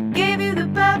 She gave you the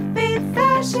Buffy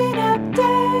fashion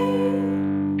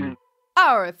update.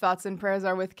 Our thoughts and prayers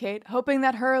are with Kate, hoping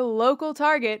that her local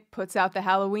Target puts out the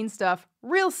Halloween stuff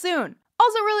real soon.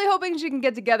 Also really hoping she can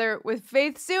get together with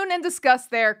Faith soon and discuss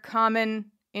their common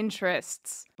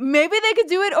interests. Maybe they could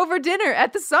do it over dinner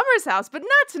at the Summers house, but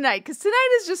not tonight, because tonight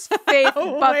is just Faith,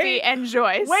 Buffy, and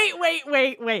Joyce.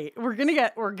 Wait. We're gonna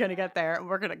get there.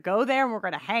 We're gonna go there and we're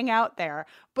gonna hang out there.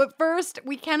 But first,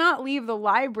 we cannot leave the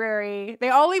library. They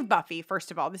all leave Buffy,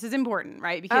 first of all. This is important,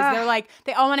 right? Because they're like,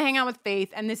 they all want to hang out with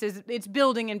Faith, and it's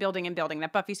building and building and building.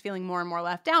 That Buffy's feeling more and more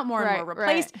left out, more and more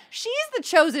replaced. Right. She's the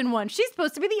chosen one. She's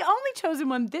supposed to be the only chosen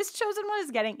one. This chosen one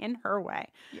is getting in her way.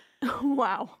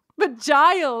 Wow. But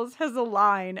Giles has a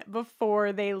line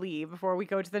before they leave, before we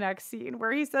go to the next scene,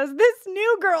 where he says, this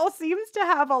new girl seems to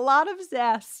have a lot of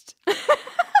zest. And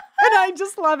I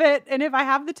just love it. And if I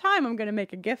have the time, I'm going to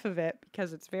make a GIF of it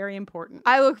because it's very important.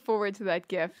 I look forward to that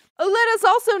GIF. Let us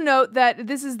also note that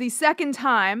this is the second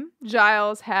time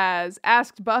Giles has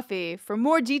asked Buffy for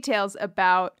more details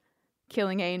about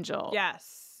killing Angel.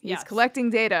 Yes. He's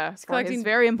collecting data for his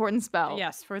very important spell.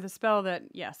 Yes, for the spell that,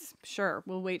 yes, sure.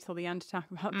 We'll wait till the end to talk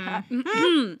about that.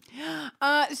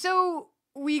 So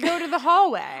we go to the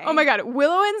hallway. Oh my God.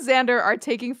 Willow and Xander are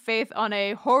taking Faith on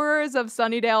a Horrors of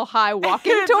Sunnydale High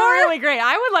walking It's tour. really great.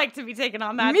 I would like to be taken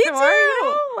on that Me tour. too. You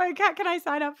know? Like, can I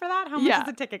sign up for that? How much Yeah.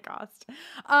 does the ticket cost?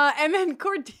 And then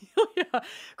Cordelia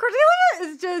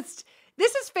is just...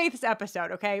 This is Faith's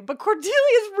episode, okay? But Cordelia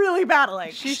is really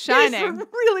battling. She's shining. She's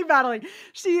really battling.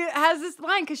 She has this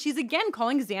line because she's again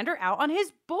calling Xander out on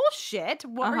his bullshit.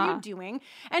 What are you doing?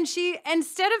 And she,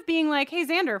 instead of being like, hey,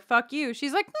 Xander, fuck you,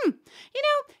 she's like, you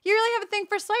know, you really have a thing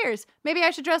for slayers. Maybe I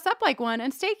should dress up like one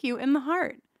and stake you in the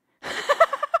heart.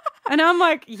 And I'm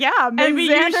like, yeah, maybe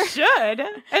you should.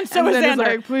 And so is Xander.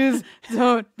 Like, please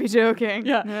don't be joking.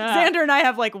 Yeah. Xander and I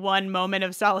have like one moment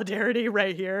of solidarity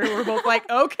right here. We're both like,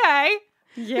 okay.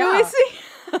 Yeah.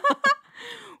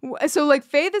 So like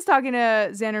Faith is talking to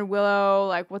Xander and Willow,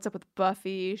 like, what's up with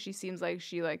Buffy? She seems like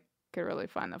she like could really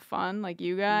find the fun, like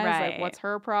you guys. Right. Like, what's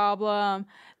her problem?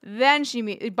 Then she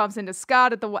bumps into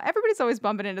Scott at the everybody's always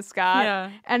bumping into Scott.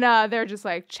 Yeah. And they're just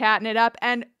like chatting it up.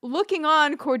 And looking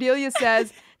on, Cordelia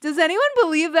says, does anyone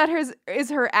believe that is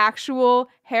her actual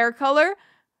hair color?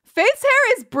 Faith's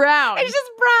hair is brown. It's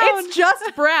just brown. It's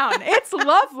just brown. It's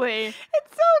lovely. It's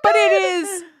so good. But it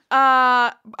is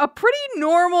a pretty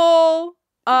normal,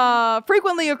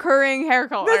 frequently occurring hair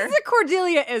color. This is a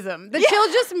Cordelia-ism.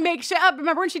 She'll just make shit up.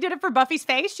 Remember when she did it for Buffy's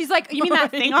face? She's like, you mean that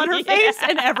thing on her face?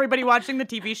 And everybody watching the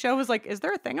TV show was like, is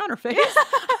there a thing on her face?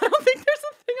 I don't think there's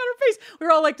a thing on her face. We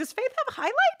were all like, does Faith have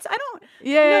highlights? I don't.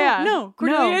 Yeah. No.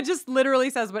 Cordelia just literally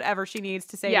says whatever she needs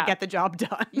to say to get the job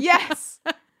done. Yes.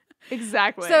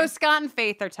 Exactly. So Scott and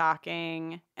Faith are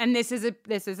talking, and this is a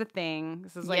thing.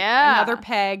 This is like another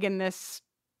peg in this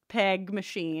peg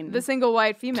machine. The single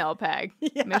white female peg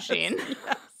machine.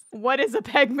 Yes. What is a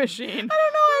peg machine? I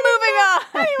don't know. Moving on.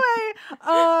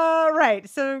 Anyway, right.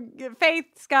 So Faith,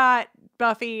 Scott,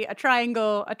 Buffy, a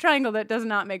triangle that does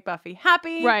not make Buffy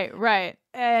happy. Right.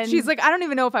 And she's like, I don't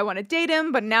even know if I want to date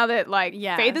him, but now that like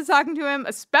Faith is talking to him,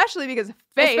 especially because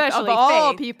Faith of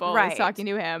all people is talking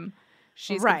to him,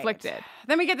 she's conflicted.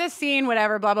 Then we get this scene,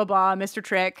 whatever, blah, blah, blah, Mr.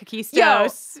 Trick,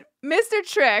 Kakistos. Mr.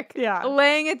 Trick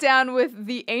laying it down with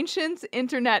the ancient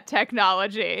internet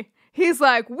technology. He's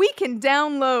like, we can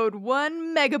download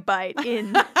 1 megabyte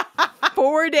in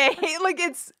 4 days. Like,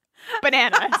 it's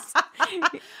bananas. I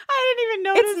didn't even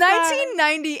notice It's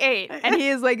 1998, and he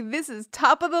is like, this is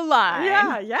top of the line.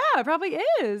 Yeah, it probably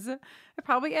is. It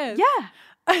probably is. Yeah.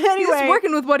 Anyway, he's just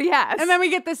working with what he has. And then we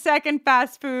get the second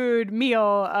fast food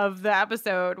meal of the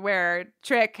episode where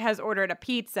Trick has ordered a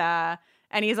pizza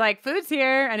and he's like, food's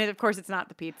here. And of course, it's not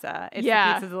the pizza. It's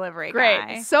the pizza delivery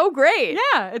guy. So great.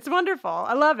 Yeah, it's wonderful.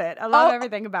 I love it. I love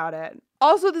everything about it.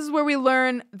 Also, this is where we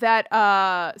learn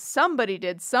that somebody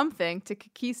did something to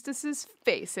Kakistos'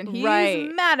 face, and he's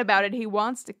mad about it. He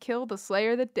wants to kill the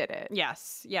Slayer that did it.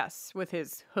 Yes, with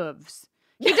his hooves.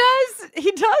 He does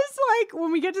like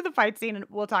when we get to the fight scene, and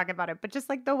we'll talk about it, but just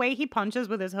like the way he punches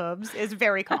with his hooves is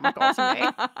very comical to me,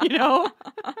 you know?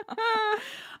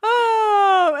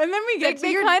 Oh, and then we get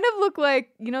they kind of look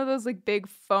like, you know, those like big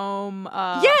foam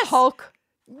yes! Hulk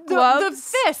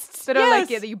gloves? The fists that are like,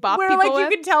 that you bop where people like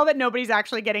with. you can tell that nobody's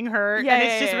actually getting hurt, and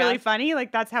it's just really funny.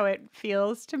 Like that's how it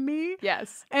feels to me.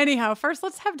 Yes. Anyhow, first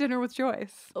let's have dinner with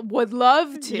Joyce. Would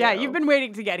love to. Yeah, you've been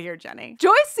waiting to get here, Jenny.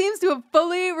 Joyce seems to have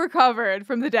fully recovered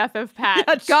from the death of Pat.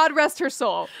 Yeah, God rest her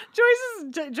soul.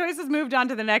 Joyce has moved on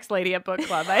to the next lady at book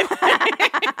club, I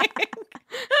think.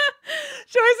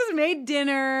 Joyce has made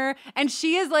dinner, and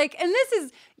she is like, and this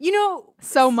is, you know,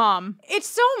 so mom. It's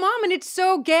so mom, and it's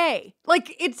so gay.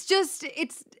 Like,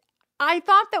 I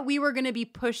thought that we were going to be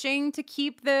pushing to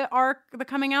keep the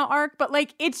coming out arc, but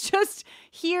like, it's just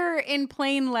here in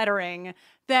plain lettering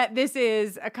that this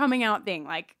is a coming out thing.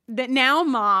 Like, that now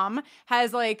mom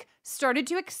has like started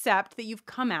to accept that you've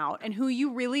come out and who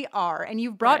you really are, and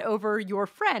you've brought over your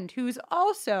friend who's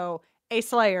also a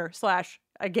Slayer /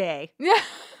 a gay. Yeah.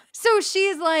 So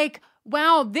she's like,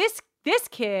 wow, this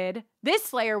kid, this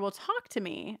Slayer will talk to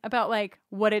me about like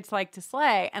what it's like to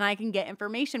slay, and I can get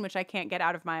information which I can't get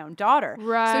out of my own daughter.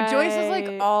 Right. So Joyce is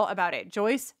like all about it.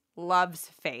 Joyce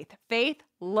loves Faith. Faith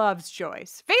loves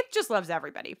Joyce. Faith just loves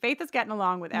everybody. Faith is getting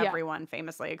along with everyone,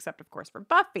 famously, except of course for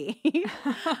Buffy.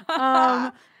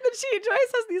 But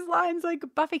Joyce has these lines like,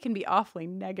 Buffy can be awfully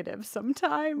negative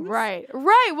sometimes. Right.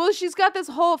 Well,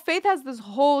 Faith has this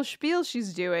whole spiel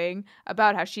she's doing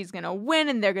about how she's going to win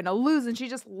and they're going to lose, and she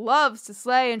just loves to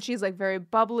slay, and she's like very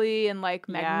bubbly and like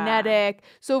magnetic.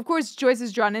 So of course Joyce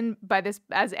is drawn in by this,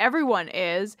 as everyone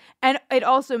is, and it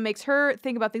also makes her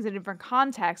think about things in a different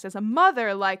context as a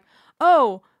mother, like,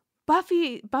 oh,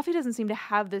 Buffy doesn't seem to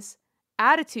have this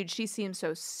attitude. She seems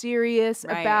so serious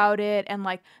about it, and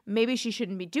like maybe she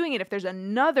shouldn't be doing it if there's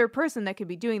another person that could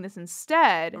be doing this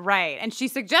instead. Right. And she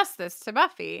suggests this to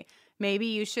Buffy. Maybe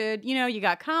you should, you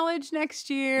got college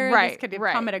next year. Right. This could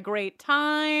come at a great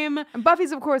time. And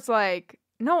Buffy's, of course, like,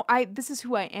 no, this is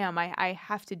who I am. I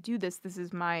have to do this. This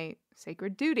is my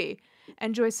sacred duty.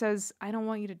 And Joyce says, I don't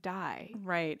want you to die.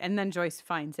 Right. And then Joyce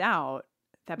finds out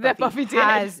that Buffy did.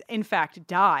 has, in fact,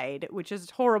 died, which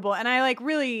is horrible. And I,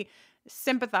 really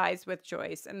sympathize with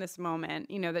Joyce in this moment,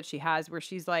 that she has, where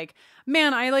she's like,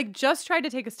 man, I just tried to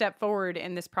take a step forward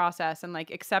in this process and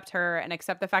accept her and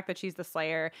accept the fact that she's the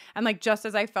Slayer. And just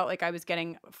as I felt like I was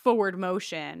getting forward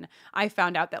motion, I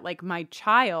found out that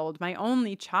my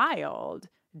only child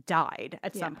died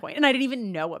at some point, and I didn't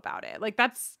even know about it.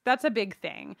 That's a big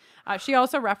thing. She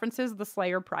also references the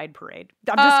Slayer Pride Parade.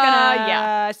 I'm just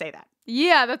gonna say that.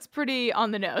 Yeah, that's pretty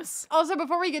on the nose. Also,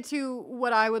 before we get to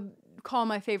what I would call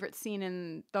my favorite scene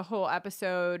in the whole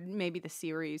episode, maybe the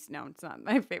series. No, it's not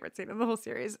my favorite scene in the whole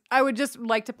series. I would just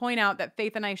like to point out that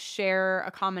Faith and I share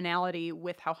a commonality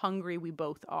with how hungry we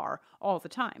both are all the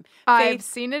time. I've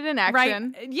seen it in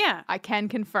action. Right? Yeah. I can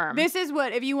confirm. This is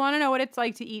if you want to know what it's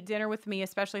like to eat dinner with me,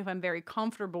 especially if I'm very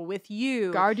comfortable with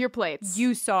you. Guard your plates.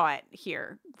 You saw it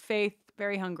here. Faith,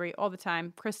 very hungry all the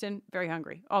time. Kristen, very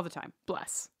hungry all the time.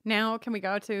 Bless. Now, can we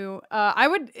go to,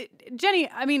 Jenny,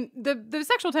 the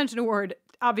sexual tension award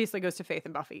obviously goes to Faith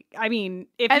and Buffy.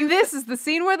 This is the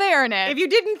scene where they earn it. If you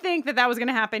didn't think that was going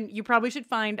to happen, you probably should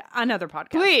find another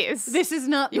podcast. Please. This is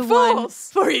not you the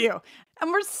fools. one for you.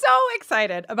 And we're so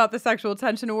excited about the sexual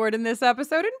tension award in this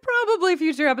episode and probably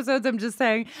future episodes. I'm just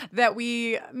saying that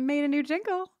we made a new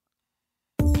jingle.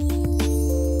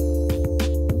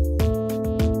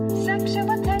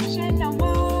 Sexual tension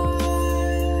award.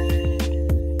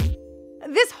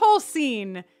 This whole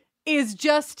scene is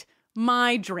just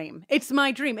my dream. It's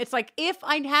my dream. It's like if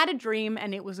I had a dream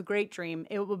and it was a great dream,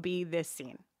 it would be this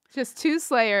scene. Just two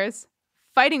Slayers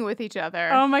fighting with each other.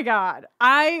 Oh my God.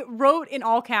 I wrote in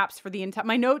all caps for the entire,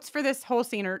 my notes for this whole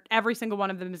scene are every single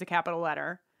one of them is a capital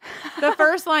letter. The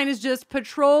first line is just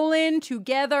patrolling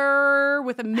together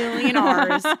with a million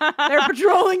R's. They're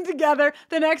patrolling together.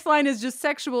 The next line is just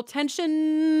sexual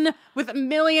tension with a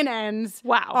million N's.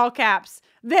 Wow. All caps.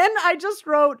 Then I just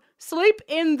wrote sleep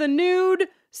in the nude.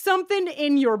 Something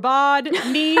in your bod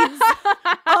needs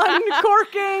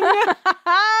uncorking.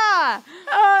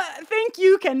 Think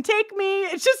you can take me.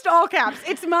 It's just all caps.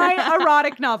 It's my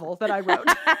erotic novel that I wrote.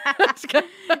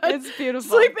 It's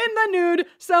beautiful. Sleep in the nude.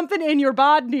 Something in your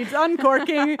bod needs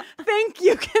uncorking. Think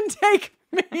you can take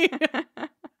me.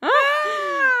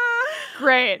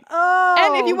 Great. Oh.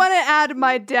 And if you want to add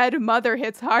my dead mother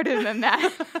hits harder than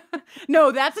that.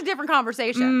 No, that's a different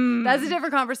conversation. That's a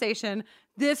different conversation.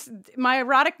 My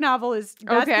erotic novel is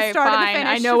that's okay, the start fine. and the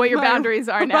finish. I know what your boundaries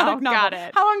are now. Got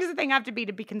it. How long does the thing have to be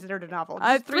considered a novel?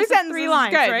 Three sentences, 3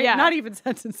 lines, good, right? Yeah. Not even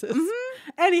sentences.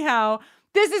 Anyhow,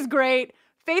 this is great.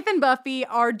 Faith and Buffy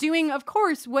are doing, of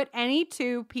course, what any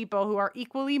two people who are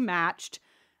equally matched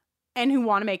and who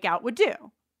want to make out would do.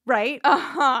 Right?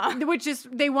 Which is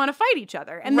they want to fight each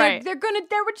other. And they were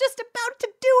just about to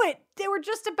do it. They were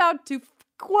just about to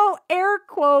quote, air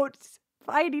quotes,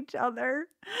 fight each other.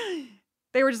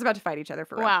 They were just about to fight each other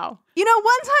for real. Wow.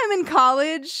 One time in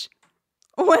college,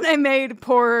 when I made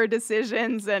poorer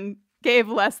decisions and gave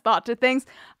less thought to things,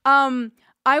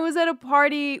 I was at a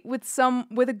party with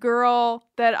a girl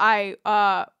that I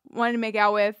wanted to make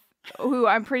out with, who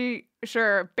I'm pretty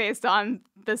sure, based on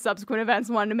the subsequent events,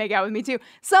 wanted to make out with me too.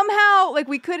 Somehow,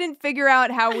 we couldn't figure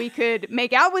out how we could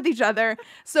make out with each other.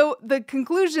 So the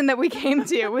conclusion that we came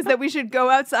to was that we should go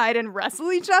outside and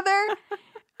wrestle each other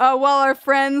while our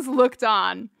friends looked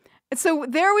on. So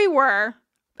there we were,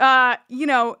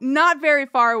 not very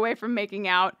far away from making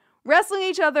out, wrestling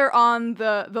each other on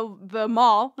the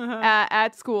mall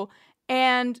at school.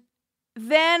 And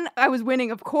then I was winning,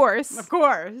 of course. Of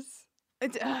course.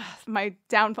 My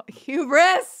downfall.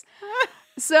 Hubris.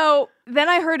 So then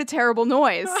I heard a terrible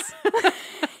noise.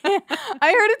 I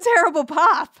heard a terrible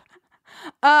pop.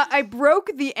 I broke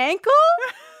the ankle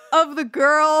of the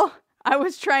girl I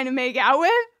was trying to make out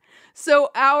with.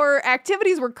 So our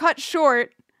activities were cut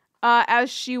short as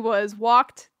she was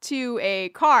walked to a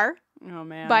car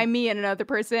by me and another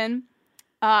person.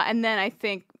 And then I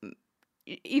think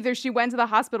either she went to the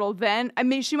hospital then.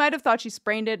 She might have thought she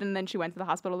sprained it and then she went to the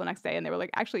hospital the next day and they were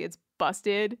like, actually, it's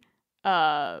busted.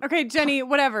 Okay, Jenny,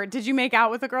 whatever. Did you make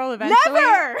out with a girl eventually?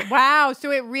 Never! Wow,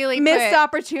 so it really missed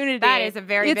opportunity. That is a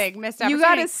very big missed opportunity. You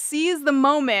gotta seize the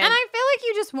moment. And I feel like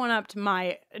you just one-upped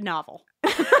my novel.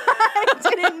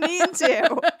 I didn't mean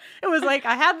to. It was like,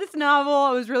 I had this novel.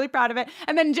 I was really proud of it.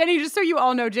 And then Jenny, just so you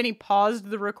all know, Jenny paused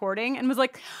the recording and was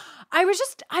like, I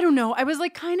don't know. I was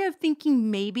like kind of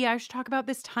thinking maybe I should talk about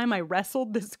this time I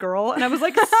wrestled this girl. And I was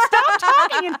like, stop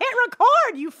talking and hit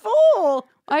record, you fool.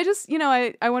 I just,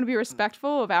 I want to be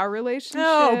respectful of our relationship.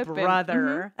 Oh,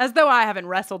 brother. As though I haven't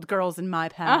wrestled girls in my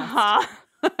past.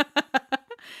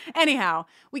 Anyhow,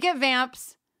 we get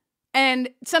vamps. And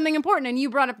something important, and you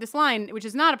brought up this line, which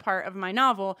is not a part of my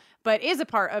novel, but is a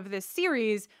part of this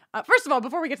series. First of all,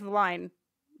 before we get to the line,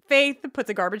 Faith puts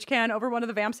a garbage can over one of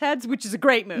the vamps' heads, which is a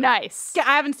great move. Nice.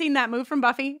 I haven't seen that move from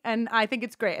Buffy, and I think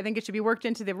it's great. I think it should be worked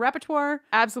into the repertoire.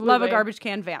 Absolutely. Love a garbage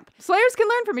can vamp. Slayers can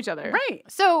learn from each other. Right.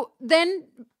 So then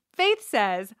Faith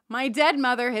says, my dead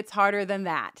mother hits harder than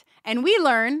that. And we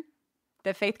learn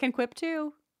that Faith can quip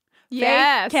too.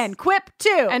 Yes. Faith can quip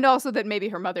too. And also that maybe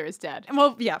her mother is dead.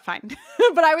 Well, yeah, fine.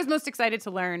 But I was most excited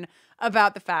to learn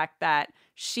about the fact that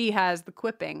she has the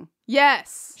quipping.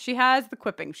 Yes. She has the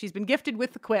quipping. She's been gifted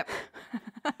with the quip.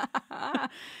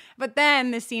 But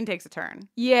then this scene takes a turn.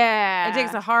 Yeah. It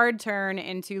takes a hard turn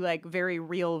into like very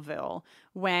Realville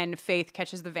when Faith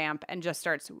catches the vamp and just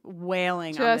starts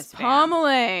wailing on this just vamp.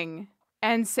 pummeling.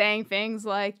 And saying things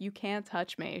like, you can't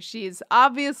touch me. She's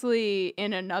obviously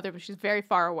in another, but she's very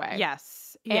far away.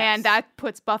 Yes. And that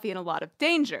puts Buffy in a lot of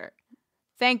danger.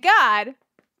 Thank God,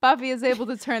 Buffy is able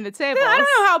to turn the tables. I don't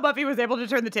know how Buffy was able to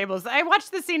turn the tables. I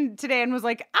watched the scene today and was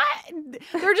like,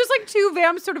 they're just like two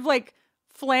vamps sort of like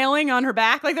flailing on her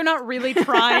back. Like they're not really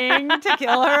trying to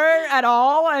kill her at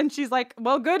all. And she's like,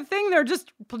 well, good thing they're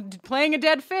just playing a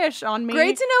dead fish on me.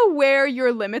 Great to know where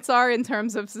your limits are in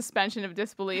terms of suspension of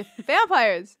disbelief.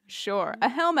 Vampires, sure. A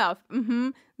hellmouth,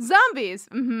 Zombies,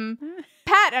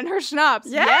 Pat and her schnapps,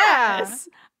 yes.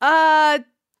 Buffy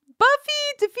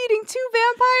defeating 2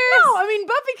 vampires? No, I mean,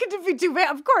 Buffy could defeat 2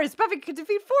 vampires. Of course, Buffy could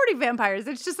defeat 40 vampires.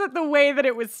 It's just that the way that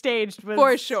it was staged was...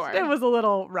 For sure. It was a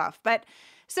little rough. But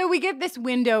so we get this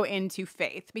window into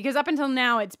Faith. Because up until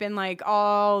now, it's been like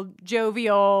all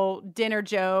jovial dinner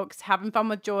jokes, having fun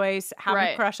with Joyce,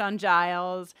 having a crush on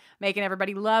Giles, making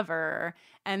everybody love her.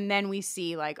 And then we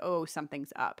see like, oh,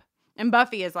 something's up. And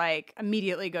Buffy is like,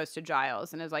 immediately goes to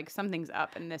Giles and is like, something's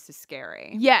up and this is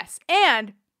scary. Yes,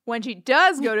 and... when she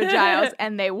does go to Giles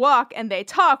and they walk and they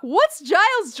talk, what's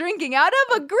Giles drinking out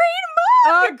of? A green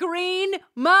mug! A green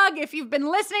mug. If you've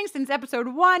been listening since episode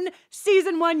 1,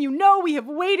 season 1, you know we have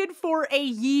waited for a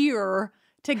year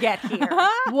to get here.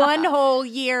 1 whole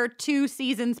year, 2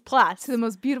 seasons plus. It's the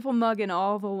most beautiful mug in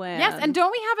all the land. Yes, and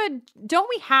don't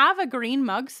we have a green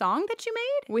mug song that you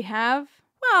made? We have.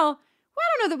 Well, I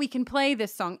don't know that we can play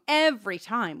this song every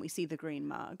time we see the green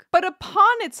mug. But upon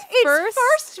its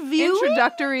first viewing,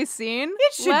 introductory scene,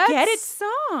 it should get its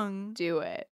song. Do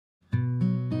it.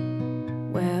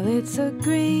 Well, it's a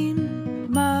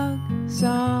green mug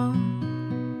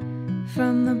song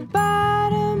from the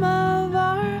bottom of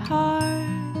our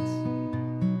hearts.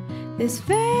 This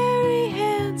very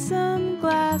handsome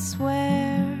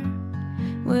glassware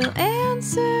will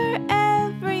answer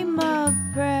every mug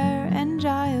prayer, and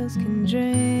Giles can drink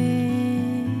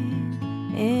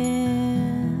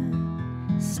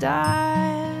in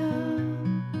style,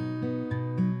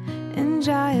 and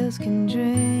Giles can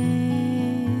drink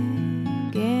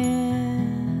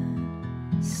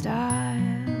in style.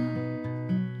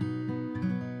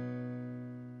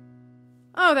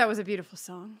 Oh, that was a beautiful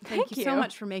song. Thank you so you.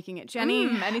 much for making it, Jenny.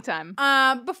 Anytime.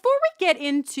 Before we get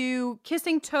into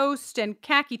kissing toast and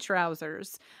khaki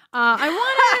trousers, I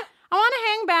want to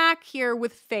hang back here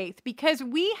with Faith because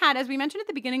we had, as we mentioned at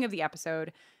the beginning of the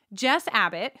episode, Jess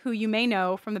Abbott, who you may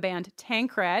know from the band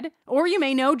Tancred, or you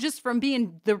may know just from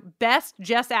being the best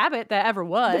Jess Abbott that ever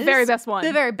was. The very best one.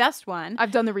 The very best one.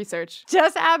 I've done the research.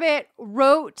 Jess Abbott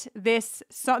wrote the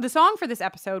song for this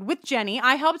episode with Jenny.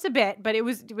 I helped a bit, but it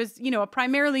was a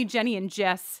primarily Jenny and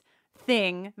Jess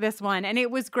thing, this one, and it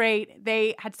was great.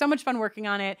 They had so much fun working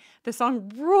on it. The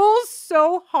song rules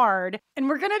so hard, and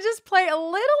we're gonna just play a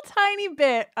little tiny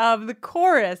bit of the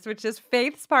chorus, which is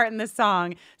Faith's part in the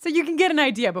song, so you can get an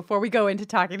idea before we go into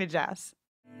talking to Jess.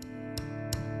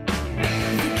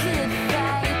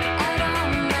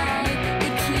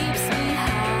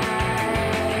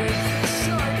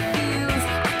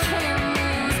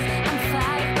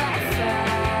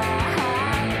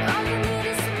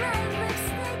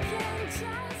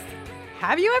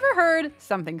 Have you ever heard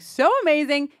something so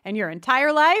amazing in your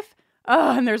entire life?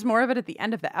 Oh, and there's more of it at the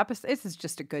end of the episode. This is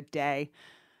just a good day.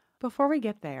 Before we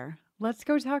get there, let's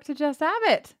go talk to Jess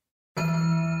Abbott.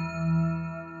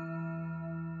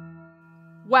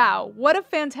 Wow, what a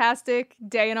fantastic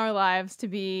day in our lives to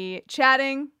be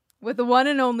chatting with the one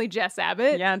and only Jess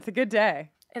Abbott. Yeah, it's a good day.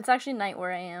 It's actually night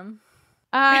where I am.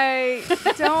 I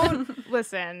don't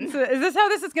listen. So is this how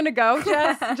this is going to go,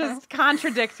 Jess? Just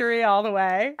contradictory all the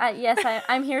way? Yes,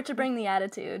 I'm here to bring the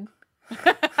attitude.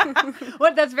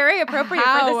 Well, that's very appropriate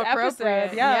for this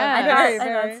episode. Yeah, I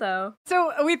thought so.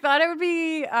 So we thought it would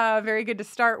be very good to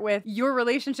start with your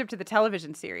relationship to the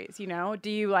television series. You know, do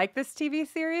you like this TV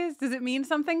series? Does it mean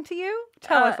something to you?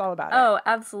 Tell us all about it. Oh,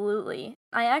 absolutely.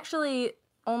 I actually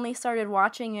only started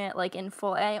watching it like in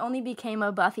full. I only became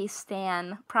a Buffy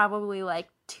stan probably like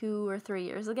 2 or 3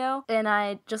 years ago. And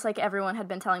I, just like everyone had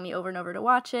been telling me over and over to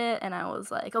watch it. And I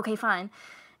was like, okay, fine.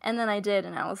 And then I did.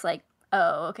 And I was like,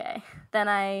 oh, okay. Then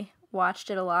I watched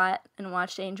it a lot and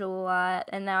watched Angel a lot.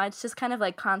 And now it's just kind of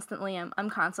like constantly, I'm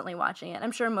constantly watching it.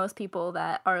 I'm sure most people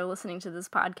that are listening to this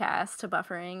podcast, to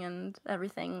Buffering and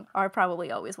everything, are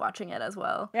probably always watching it as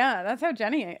well. Yeah, that's how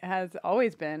Jenny has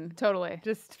always been. Totally.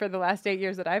 Just for the last 8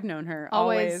 years that I've known her.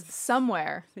 Always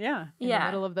somewhere. Yeah. In the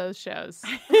middle of those shows.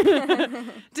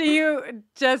 Do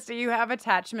you have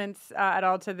attachments at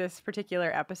all to this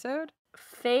particular episode?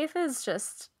 Faith is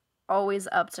just always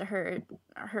up to her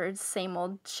same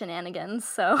old shenanigans,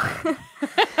 so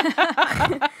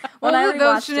well,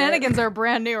 those shenanigans are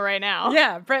brand new right now.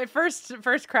 Yeah, first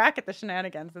crack at the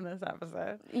shenanigans in this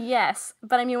episode. Yes,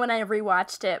 but I mean, when I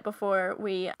rewatched it before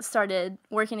we started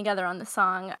working together on the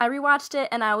song, I rewatched it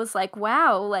and I was like,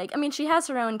 wow, like, I mean, she has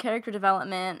her own character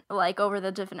development, like, over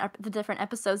the different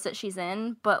episodes that she's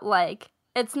in, but like,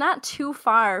 it's not too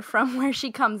far from where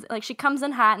she comes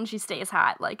in hot and she stays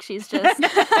hot. Like, she's just...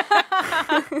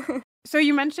 So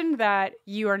you mentioned that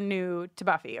you are new to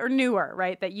Buffy, or newer,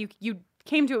 right? That you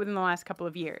came to it within the last couple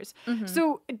of years. Mm-hmm.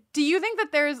 So do you think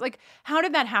that there's, like, how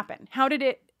did that happen? How did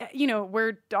it, you know,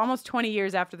 we're almost 20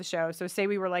 years after the show. So say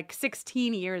we were like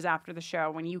 16 years after the show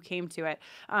when you came to it.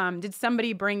 Did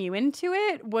somebody bring you into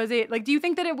it? Was it, like, do you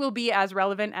think that it will be as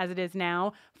relevant as it is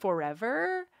now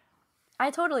forever? I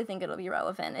totally think it'll be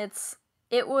relevant.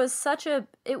 It was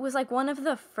like one of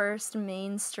the first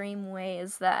mainstream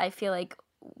ways that I feel like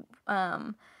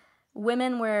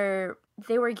women were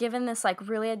given this like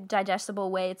really digestible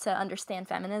way to understand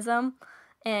feminism.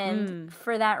 And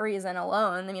for that reason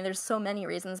alone, I mean, there's so many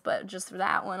reasons, but just for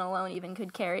that one alone even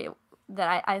could carry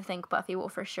that I think Buffy will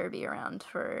for sure be around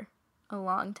for a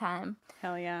long time.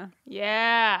 Hell yeah.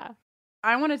 Yeah.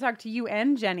 I want to talk to you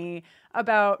and Jenny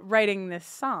about writing this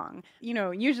song. You know,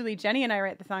 usually Jenny and I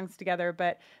write the songs together,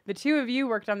 but the two of you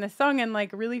worked on this song and like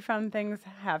really fun things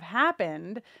have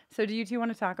happened. So do you two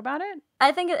want to talk about it?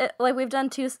 I think like we've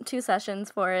done two sessions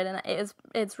for it, and it's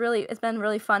been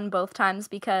really fun both times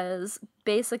because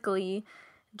basically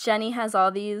Jenny has all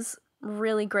these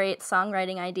really great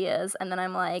songwriting ideas, and then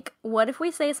I'm like, what if we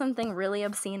say something really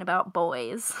obscene about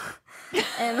boys?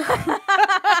 And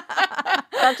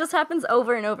that just happens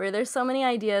over and over. There's so many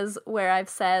ideas where I've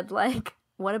said, like,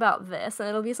 what about this? And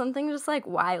it'll be something just like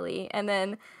Wiley, and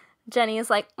then Jenny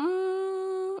is like,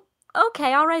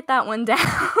 okay, I'll write that one down.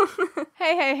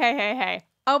 Hey.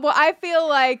 Well, I feel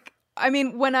like, I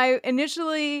mean, when I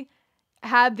initially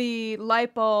had the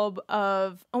light bulb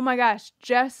of, oh my gosh,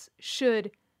 Jess should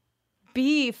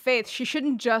be Faith. She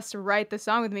shouldn't just write the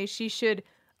song with me. She should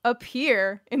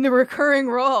appear in the recurring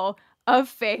role of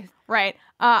Faith, right?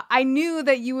 I knew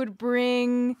that you would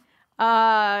bring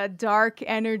dark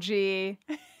energy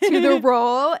to the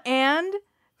role and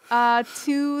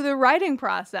to the writing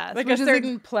process. Like a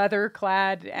certain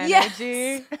pleather-clad energy. Yes.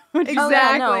 Exactly. Oh,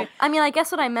 yeah, no. I mean, I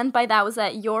guess what I meant by that was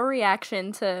that your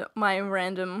reaction to my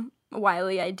random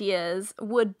Wiley ideas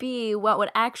would be what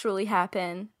would actually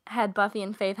happen had Buffy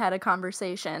and Faith had a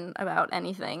conversation about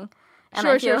anything.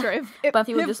 And Sure. If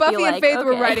Buffy would if just Buffy be like, and Faith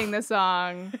were okay. writing the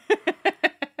song.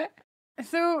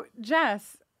 So,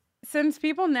 Jess, since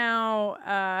people now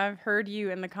have heard you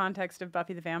in the context of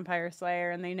Buffy the Vampire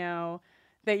Slayer and they know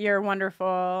that you're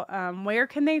wonderful, where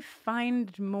can they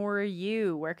find more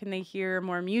you? Where can they hear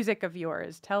more music of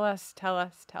yours? Tell us.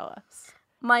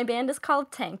 My band is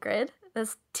called Tancred.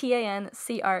 That's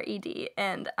Tancred.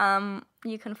 And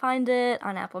you can find it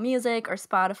on Apple Music or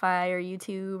Spotify or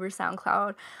YouTube or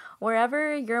SoundCloud.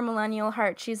 Wherever your millennial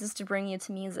heart chooses to bring you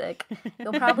to music,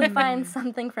 you'll probably find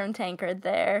something from Tancred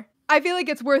there. I feel like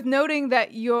it's worth noting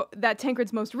that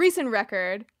Tancred's most recent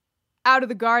record, Out of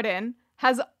the Garden,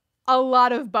 has a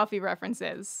lot of Buffy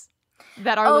references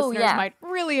that our listeners might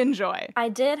really enjoy. I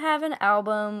did have an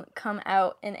album come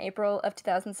out in April of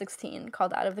 2016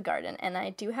 called Out of the Garden, and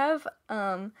I do have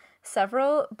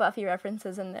several Buffy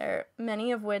references in there,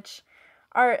 many of which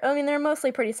are, I mean, they're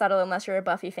mostly pretty subtle unless you're a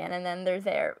Buffy fan, and then they're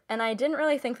there. And I didn't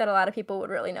really think that a lot of people would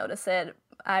really notice it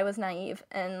I was naive,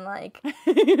 and like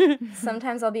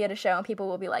sometimes I'll be at a show and people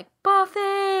will be like,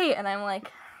 Buffy, and I'm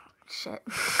like, shit.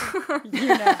 You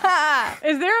know.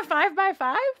 Is there a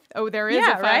 5x5? Oh, there is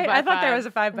a 5x5. Right? I thought there was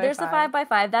a 5x5. There's a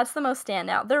 5x5. That's the most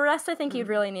standout. The rest, I think you'd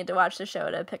really need to watch the show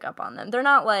to pick up on them. They're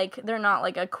not like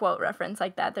a quote reference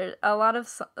like that. There's a lot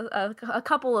of a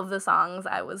couple of the songs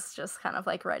I was just kind of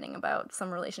like writing about some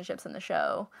relationships in the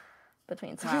show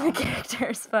between some of the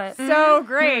characters, but so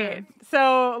great.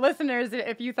 So listeners,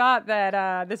 if you thought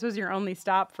that this was your only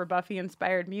stop for Buffy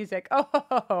inspired music,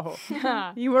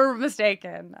 you were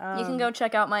mistaken. You can go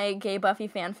check out my gay Buffy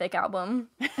fanfic album.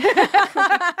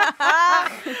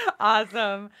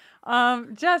 Awesome.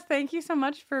 Jess, thank you so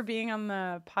much for being on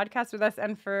the podcast with us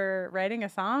and for writing a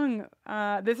song.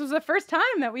 This was the first time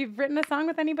that we've written a song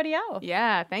with anybody else.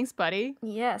 Yeah, thanks, buddy.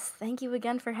 Yes, thank you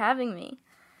again for having me.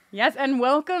 Yes, and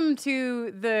welcome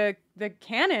to the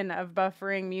canon of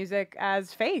buffering music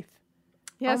as Faith.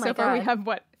 Yeah, so far we have,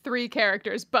 3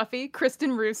 characters, Buffy,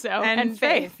 Kristen Russo, and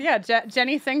Faith. Yeah,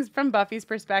 Jenny sings from Buffy's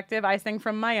perspective. I sing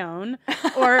from my own,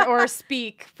 or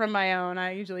speak from my own.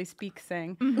 I usually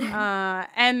sing.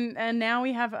 And now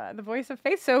we have the voice of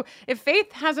Faith. So if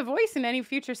Faith has a voice in any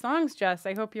future songs, Jess,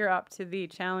 I hope you're up to the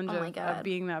challenge of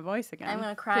being that voice again. I'm going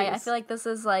to cry. Please. I feel like this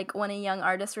is like when a young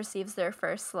artist receives their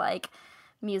first like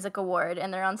music award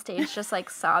and they're on stage just like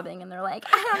sobbing and they're like,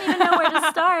 I don't even know where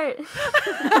to start.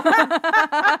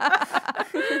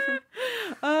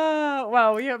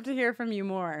 Well, we hope to hear from you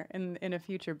more in a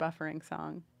future buffering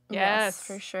song. Yes,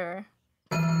 for sure.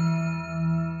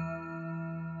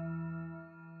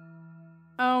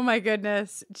 Oh my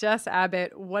goodness, Jess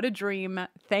Abbott, what a dream.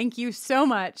 Thank you so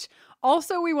much.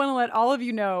 Also, we want to let all of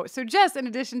you know, so Jess, in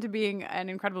addition to being an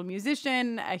incredible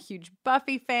musician, a huge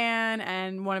Buffy fan,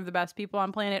 and one of the best people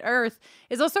on planet Earth,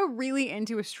 is also really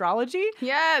into astrology.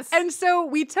 Yes. And so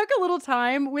we took a little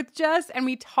time with Jess and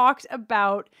we talked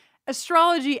about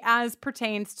astrology as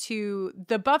pertains to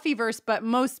the Buffyverse, but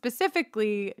most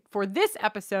specifically for this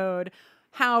episode,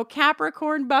 how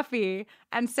Capricorn Buffy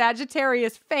and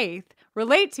Sagittarius Faith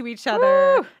relate to each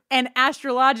other, and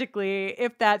astrologically,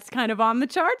 if that's kind of on the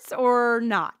charts or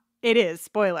not. It is,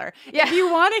 spoiler. Yeah. If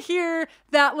you want to hear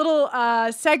that little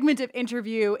segment of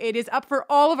interview, it is up for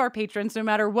all of our patrons, no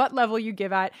matter what level you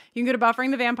give at. You can go to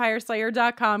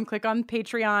bufferingthevampireslayer.com, click on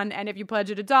Patreon, and if you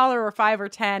pledge at $1 or $5 or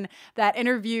 $10, that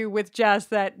interview with Jess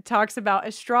that talks about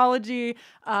astrology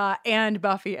and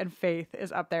Buffy and Faith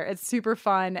is up there. It's super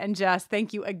fun. And Jess,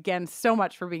 thank you again so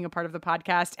much for being a part of the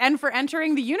podcast and for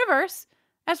entering the universe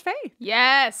as Faith.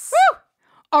 Yes. Woo!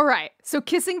 All right, so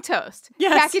kissing toast,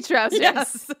 khaki trousers.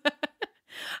 Yes.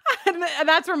 And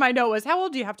that's where my note was, how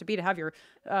old do you have to have your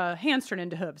hands turn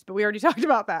into hooves? But we already talked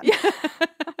about that. Yeah.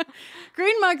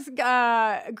 Green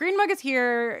Mug is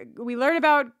here. We learned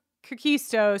about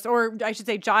Kakistos, or I should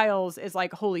say Giles is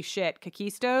like, holy shit,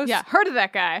 Kakistos? Yeah, heard of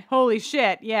that guy. Holy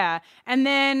shit, yeah. And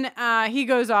then he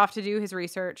goes off to do his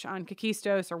research on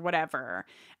Kakistos or whatever.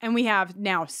 And we have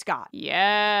now Scott.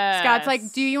 Yeah. Scott's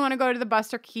like, do you want to go to the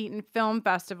Buster Keaton Film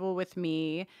Festival with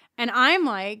me? And I'm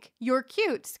like, you're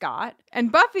cute, Scott.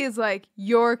 And Buffy is like,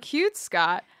 you're cute,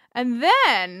 Scott. And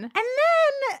then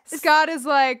Scott is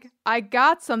like, I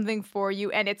got something for you,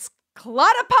 and it's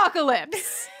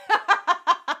Clodopocalypse.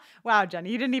 Wow, Jenny,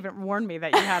 you didn't even warn me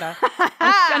that you had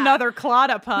another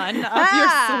Cloda pun up your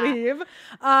sleeve.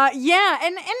 Yeah,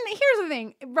 and here's the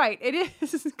thing. Right, it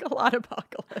is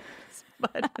Clodopocalypse.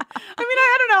 But, I mean,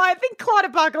 I don't know. I think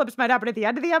Clodopocalypse might happen at the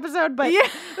end of the episode, but yeah.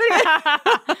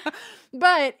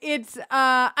 But it's,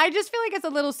 I just feel like it's a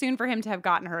little soon for him to have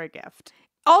gotten her a gift.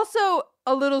 Also,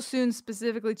 a little soon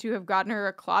specifically to have gotten her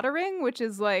a Clottering, which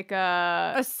is like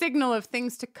a signal of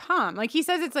things to come. Like he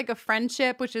says it's like a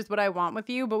friendship, which is what I want with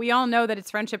you, but we all know that it's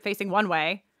friendship facing one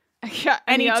way. Yeah,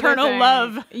 and eternal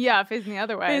love. Yeah, facing the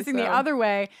other way. Facing the other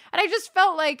way. And I just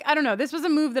felt like, I don't know, this was a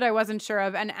move that I wasn't sure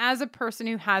of. And as a person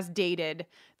who has dated,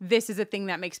 this is a thing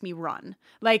that makes me run.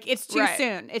 Like, it's too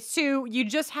soon. It's too, you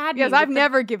just had me. Because I've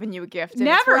never given you a gift. And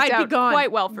never. It's worked out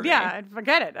quite well for me. Yeah,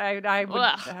 forget it. I would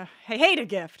I hate a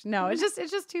gift. No, it's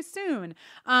just too soon.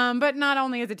 But not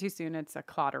only is it too soon, it's a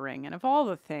Clottering. And of all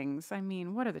the things, I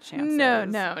mean, what are the chances?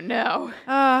 No.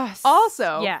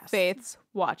 Also, Faith's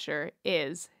Watcher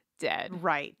is dead.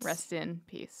 Right. Rest in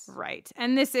peace. Right.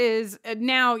 And this is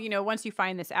now, once you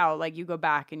find this out, like you go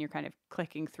back and you're kind of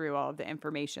clicking through all of the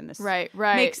information. This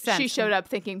makes sense. She showed up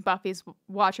thinking Buffy's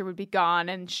Watcher would be gone,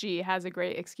 and she has a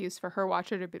great excuse for her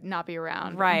Watcher to not be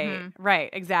around. Right. Mm-hmm.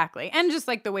 Right. Exactly. And just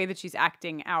like the way that she's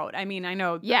acting out. I mean, I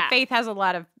know Faith has a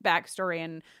lot of backstory,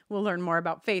 and we'll learn more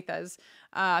about Faith as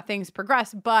things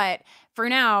progress. But for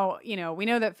now, we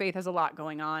know that Faith has a lot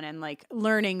going on, and like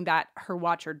learning that her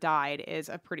watcher died is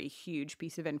a pretty huge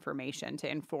piece of information to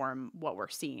inform what we're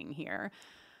seeing here.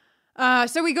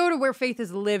 So we go to where Faith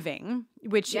is living,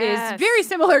 which is very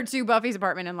similar to Buffy's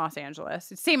apartment in Los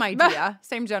Angeles. Same idea,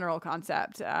 same general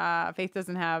concept. Faith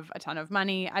doesn't have a ton of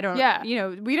money. We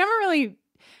don't really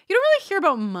hear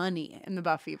about money in the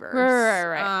Buffyverse.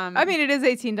 Right. I mean, it is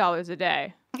 $18 a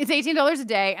day. It's $18 a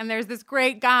day, and there's this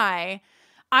great guy.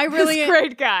 This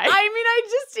great guy. I mean, I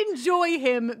just enjoy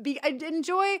him.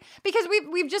 Because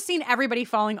we've just seen everybody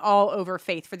falling all over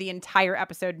Faith for the entire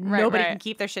episode. Nobody can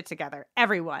keep their shit together.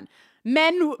 Everyone.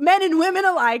 Men and women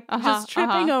alike, just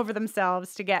tripping over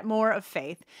themselves to get more of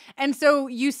Faith. And so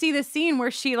you see the scene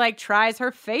where she like tries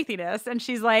her faithiness, and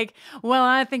she's like, well,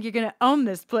 I think you're gonna own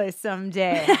this place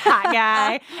someday, hot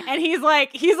guy. And he's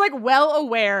like well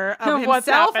aware of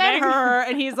himself and her,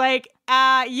 and he's like,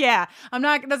 yeah, that's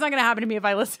not gonna happen to me if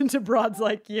I listen to broads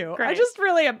like you. Great. I just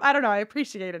really, I don't know, I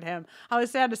appreciated him. I was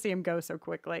sad to see him go so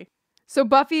quickly. So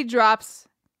Buffy drops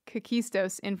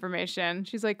Kakistos information.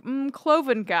 She's like,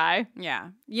 Cloven guy. Yeah.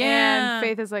 And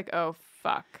Faith is like, oh,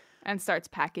 fuck. And starts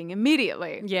packing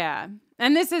immediately. Yeah.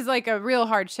 And this is like a real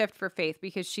hard shift for Faith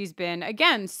because she's been,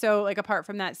 again, so like apart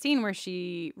from that scene where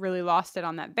she really lost it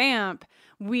on that vamp,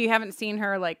 we haven't seen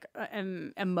her like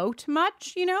emote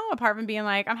much, apart from being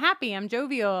like, I'm happy, I'm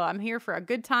jovial, I'm here for a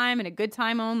good time and a good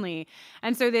time only.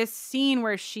 And so this scene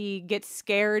where she gets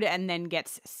scared and then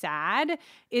gets sad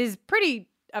is pretty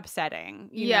upsetting.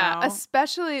 You know?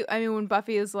 Especially, I mean, when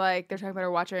Buffy is like, they're talking about her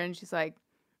watcher, and she's like,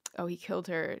 oh, he killed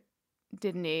her,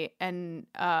 didn't he? And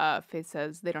Faith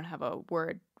says they don't have a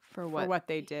word for what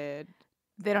they did.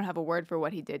 They don't have a word for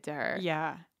what he did to her.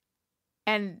 Yeah.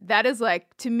 And that is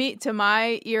like, to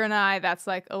my ear and eye, that's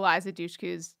like Eliza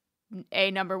Dushku's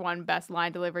number one best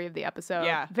line delivery of the episode.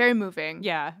 Yeah. Very moving.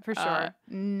 Yeah, for sure.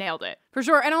 Nailed it. For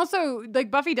sure. And also,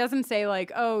 like, Buffy doesn't say, like,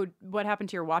 oh, what happened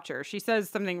to your watcher? She says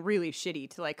something really shitty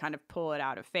to, like, kind of pull it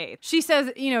out of Faith. She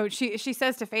says, she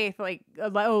says to Faith, like,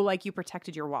 oh, like, you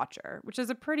protected your watcher, which is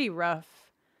a pretty rough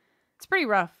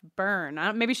burn.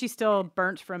 Maybe she's still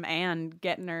burnt from Anne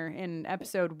getting her in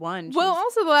episode 1. Well,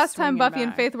 also the last time Buffy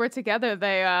and Faith were together,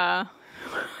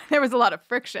 there was a lot of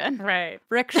friction. Right.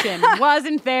 Friction.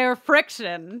 Wasn't there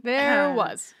friction? There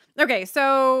was. Okay,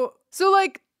 so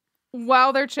like,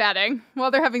 while they're chatting,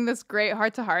 while they're having this great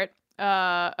heart-to-heart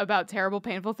about terrible,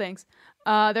 painful things,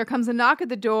 there comes a knock at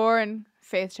the door, and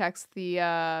Faith checks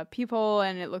the peephole,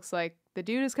 and it looks like the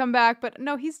dude has come back, but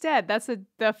no, he's dead. That's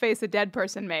the face a dead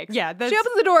person makes. Yeah, she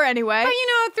opens the door anyway.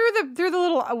 But through the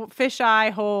little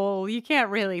fisheye hole, you can't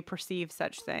really perceive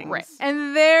such things. Right.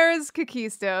 And there's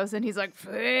Kakistos, and he's like,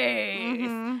 Faith.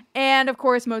 Mm-hmm. And of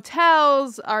course,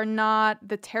 motels are not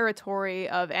the territory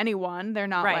of anyone. They're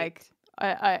not like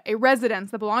a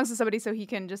residence that belongs to somebody, so he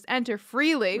can just enter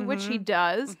freely, which he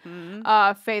does.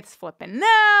 Faith's flipping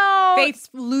out. Faith's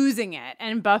losing it,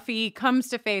 and Buffy comes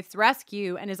to Faith's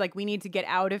rescue and is like, we need to get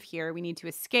out of here. We need to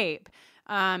escape.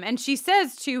 And she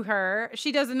says to her,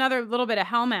 she does another little bit of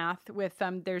Hellmath with,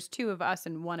 there's 2 of us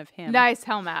and 1 of him. Nice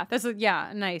Hellmath. That's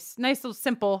nice little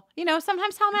simple.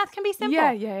 Sometimes Hellmath can be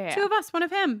simple. Yeah. 2 of us, 1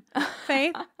 of him.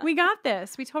 Faith, we got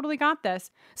this. We totally got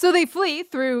this. So they flee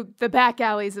through the back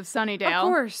alleys of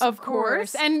Sunnydale. Of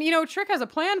course. And, Trick has a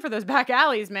plan for those back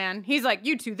alleys, man. He's like,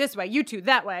 you 2 this way, you 2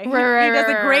 that way. He does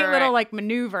a great little, like,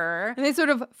 maneuver. And they sort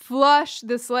of flush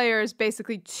the Slayers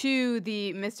basically to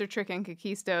the Mr. Trick and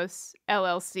Kakistos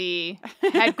LLC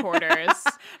headquarters.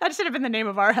 That should have been the name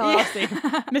of our LLC.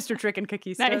 Mr. Trick and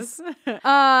Kakistos. Nice.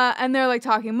 And they're like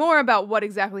talking more about what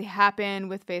exactly happened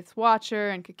with Faith's watcher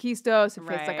and Kakistos. And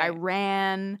Faith's like, I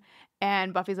ran.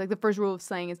 And Buffy's like, the first rule of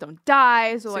slaying is don't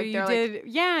die. So like, you did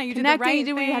the right you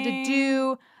did what you had to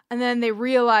do. And then they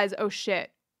realize, oh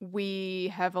shit,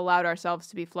 we have allowed ourselves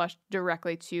to be flushed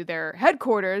directly to their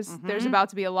headquarters. There's about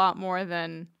to be a lot more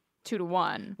than 2 to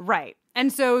 1. Right.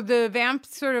 And so the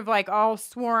vamps sort of like all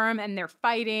swarm and they're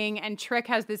fighting, and Trick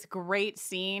has this great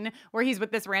scene where he's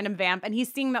with this random vamp and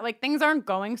he's seeing that like things aren't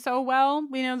going so well.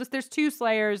 There's 2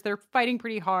 Slayers, they're fighting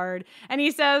pretty hard. And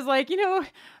he says like,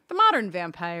 the modern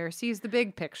vampire sees the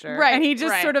big picture. Right. And he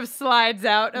just sort of slides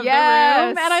out of the room.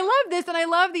 And I love this. And I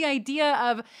love the idea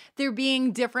of there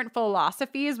being different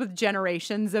philosophies with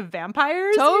generations of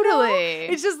vampires. Totally.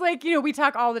 It's just like, we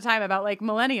talk all the time about like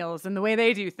millennials and the way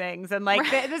they do things and like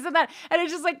this and that. And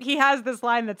it's just like he has this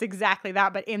line that's exactly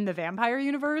that, but in the vampire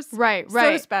universe. Right.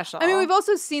 So special. I mean, we've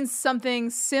also seen something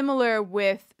similar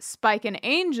with Spike and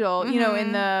Angel, you know,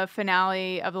 in the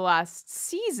finale of the last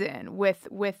season with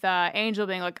Angel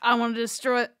being like, I want to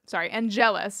destroy, and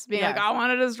Jealous being like, I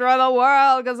want to destroy the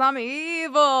world because I'm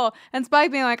evil. And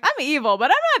Spike being like, I'm evil,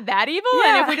 but I'm not that evil.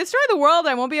 Yeah. And if we destroy the world,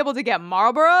 I won't be able to get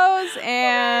Marlboros.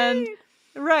 And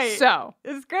right. So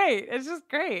it's great. It's just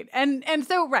great. And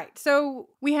so, right. So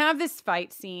we have this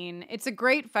fight scene. It's a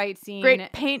great fight scene.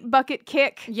 Great paint bucket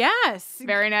kick. Yes.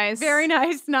 Very nice. Very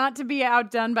nice not to be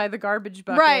outdone by the garbage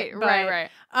bucket. Right.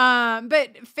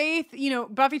 But Faith, you know,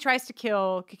 Buffy tries to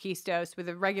kill Kakistos with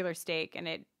a regular stake and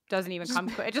it doesn't even come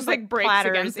quick. It just like breaks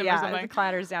clatters, against him or something. It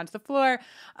clatters down to the floor.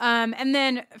 And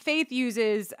then Faith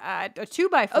uses a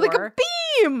 2x4. Oh, like a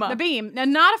beam. The beam. Now,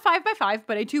 not a 5x5,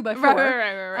 but a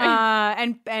 2x4.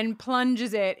 Right. And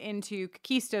plunges it into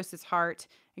Kakistos' heart.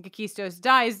 And Kakistos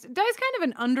dies kind of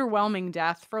an underwhelming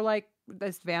death for like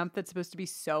this vamp that's supposed to be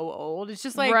so old. It's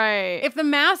just like if the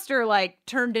master like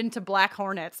turned into black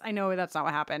hornets. I know that's not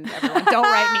what happened. Everyone, don't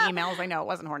write me emails. I know it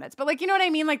wasn't hornets, but like, you know what I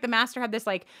mean? Like the master had this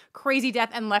like crazy death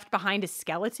and left behind a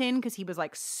skeleton because he was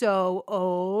like so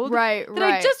old. Right.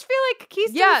 I just feel like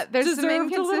Kakistos there's some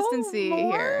deserved a little inconsistency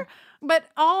more. here. But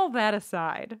all that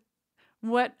aside,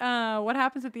 what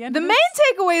happens at the end? The main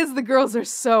takeaway is the girls are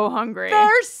so hungry.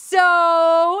 They're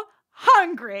so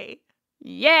hungry.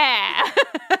 Yeah.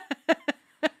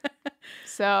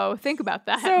 So think about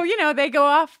that. So, you know, they go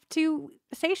off to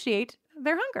satiate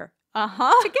their hunger.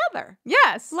 Together.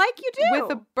 Yes. Like you do.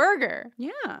 With a burger.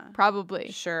 Yeah. Probably.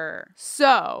 Sure.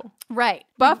 So. Right.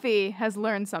 Buffy has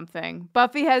learned something.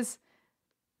 Buffy has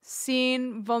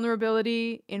seen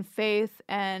vulnerability in Faith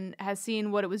and has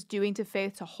seen what it was doing to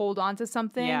Faith to hold on to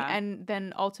something. Yeah. And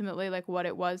then ultimately like what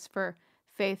it was for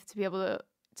Faith to be able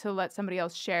to let somebody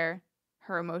else share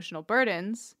her emotional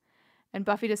burdens. And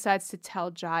Buffy decides to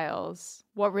tell Giles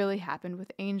what really happened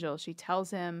with Angel. She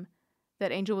tells him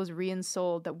that Angel was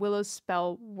re-ensouled, that Willow's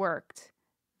spell worked,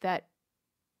 that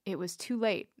it was too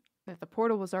late, that the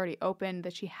portal was already open,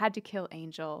 that she had to kill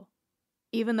Angel,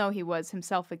 even though he was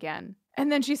himself again. And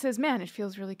then she says, man, it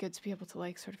feels really good to be able to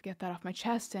like sort of get that off my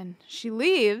chest. And she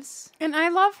leaves. And I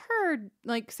love her,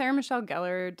 like Sarah Michelle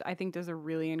Gellar, I think does a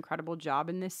really incredible job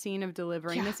in this scene of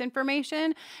delivering this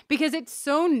information because it's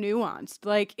so nuanced.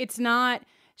 Like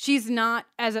she's not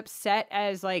as upset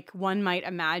as like one might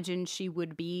imagine she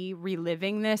would be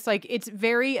reliving this. Like it's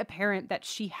very apparent that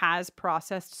she has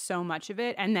processed so much of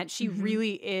it and that she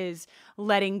really is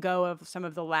letting go of some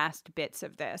of the last bits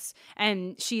of this.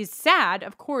 And she's sad,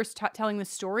 of course, telling the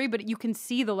story, but you can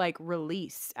see the like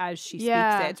release as she speaks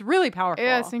it. It's really powerful.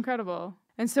 Yeah, it's incredible.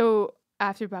 And so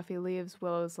after Buffy leaves,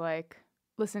 Willow's like,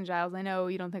 listen, Giles, I know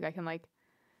you don't think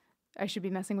I should be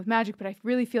messing with magic, but I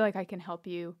really feel like I can help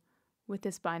you with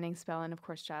this binding spell. And of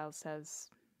course Giles says,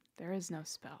 there is no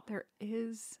spell. There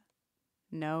is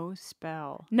no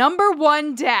spell. Number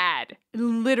one dad.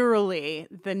 Literally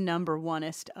the number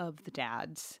oneest of the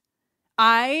dads.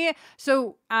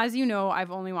 So as you know, I've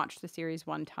only watched the series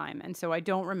one time, and so I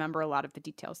don't remember a lot of the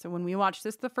details. So when we watched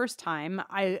this the first time,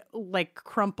 I like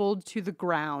crumpled to the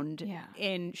ground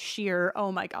in sheer,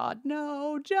 oh my God,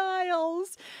 no,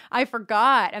 Giles. I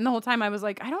forgot. And the whole time I was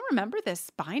like, I don't remember this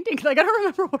binding. Like, I don't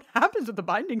remember what happens with the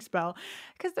binding spell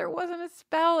because there wasn't a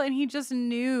spell and he just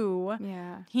knew.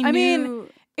 Yeah. He I knew. mean,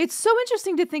 it's so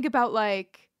interesting to think about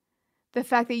like the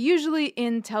fact that usually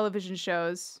in television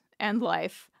shows and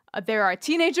life, there are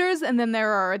teenagers and then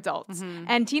there are adults.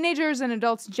 And teenagers and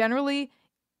adults generally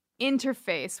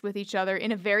interface with each other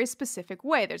in a very specific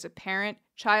way. There's a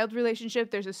parent-child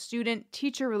relationship, there's a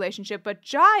student-teacher relationship, but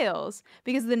Giles,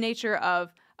 because of the nature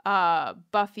of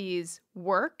Buffy's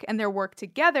work and their work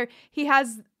together,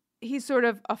 he's sort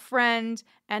of a friend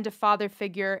and a father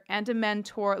figure and a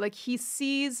mentor. Like he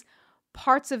sees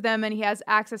parts of them and he has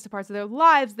access to parts of their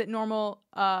lives that normal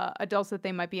adults that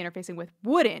they might be interfacing with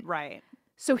wouldn't. Right.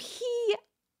 So he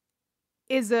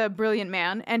is a brilliant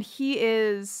man, and he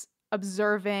is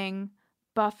observing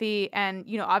Buffy, and,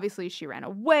 you know, obviously she ran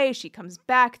away, she comes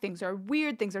back, things are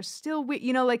weird, things are still weird,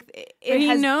 you know, like, it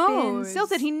has been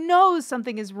silted. He knows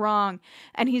something is wrong,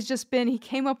 and he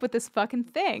came up with this fucking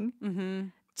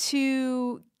thing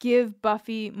to give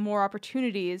Buffy more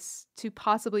opportunities to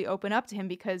possibly open up to him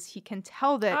because he can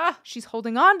tell that she's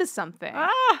holding on to something.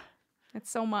 It's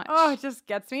so much. Oh, it just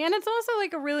gets me. And it's also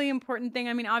like a really important thing.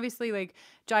 I mean, obviously, like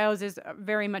Giles is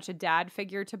very much a dad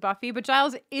figure to Buffy, but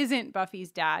Giles isn't Buffy's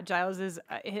dad. Giles is,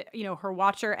 her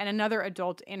watcher and another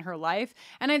adult in her life.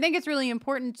 And I think it's really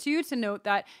important, too, to note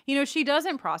that, you know, she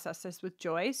doesn't process this with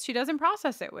Joyce. She doesn't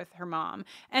process it with her mom.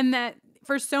 And that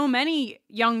for so many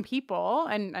young people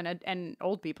and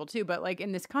old people too, but like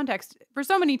in this context, for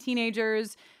so many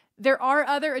teenagers, there are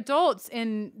other adults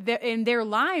in their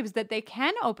lives that they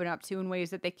can open up to in ways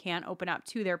that they can't open up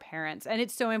to their parents. And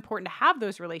it's so important to have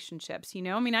those relationships, you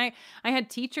know? I mean, I had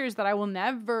teachers that I will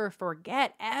never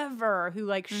forget ever who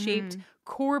like shaped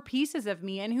core pieces of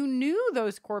me and who knew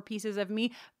those core pieces of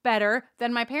me better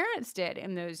than my parents did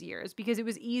in those years because it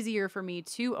was easier for me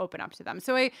to open up to them.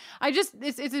 So I just,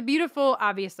 it's a beautiful,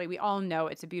 obviously we all know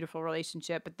it's a beautiful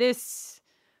relationship, but this,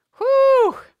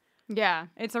 whew. Yeah,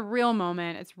 it's a real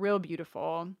moment. It's real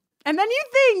beautiful. And then you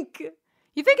think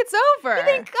it's over. You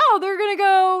think, oh, they're going to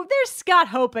go, there's Scott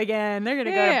Hope again. They're going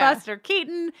to go to Buster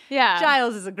Keaton. Yeah.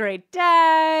 Giles is a great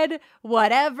dad.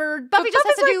 Whatever. Buffy just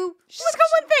has to do just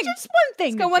one thing. Just one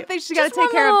thing. She's got one thing she's got to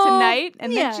take care of tonight,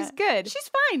 and then she's good.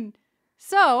 She's fine.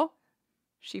 So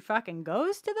she fucking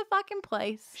goes to the fucking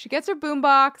place. She gets her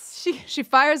boombox. She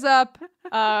fires up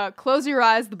Close Your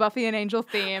Eyes, the Buffy and Angel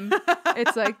theme.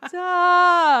 It's like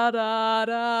da da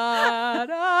da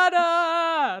da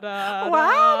da da.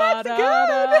 Wow, that's good.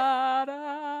 Da,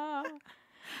 da.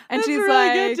 And that's she's really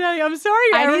like, good, Jenny. I'm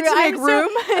sorry. I need to make room.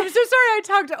 I'm so sorry I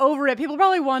talked over it. People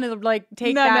probably want to like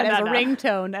take that as a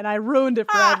ringtone, and I ruined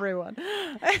it for everyone.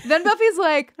 Then Buffy's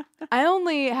like, I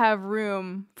only have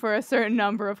room for a certain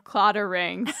number of Clotter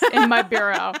rings in my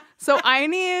bureau, so I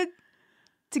need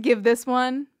to give this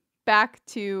one back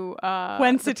to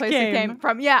whence the it place came. it came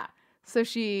from. Yeah. So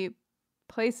she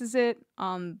places it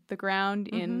on the ground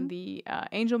in the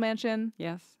Angel Mansion.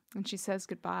 Yes. And she says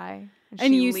goodbye. And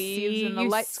And she you leaves see, and the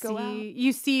lights go out.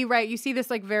 You see this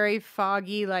like very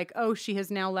foggy, like, oh, she has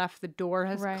now left. The door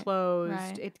has closed.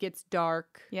 right. It gets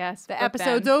dark. Yes. The but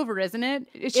episode's then- over, isn't it?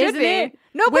 It should Isn't be. it?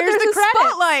 No, but Where's there's the a credits?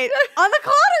 spotlight on the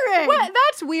Clotter ring. What?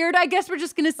 That's weird. I guess we're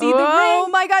just gonna see the ring. Oh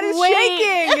my God, it's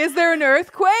shaking. Is there an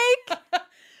earthquake?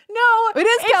 No, it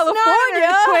is it's California. Not an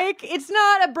earthquake. It's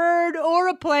not a bird or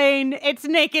a plane. It's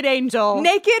Naked Angel.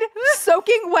 Naked,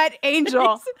 soaking wet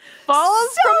angel falls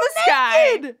so from the sky.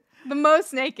 naked. The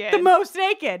most naked. The most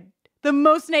naked. The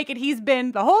most naked he's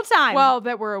been the whole time. Well,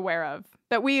 that we're aware of.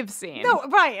 That we've seen. No,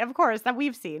 right, of course, that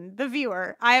we've seen. The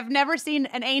viewer. I have never seen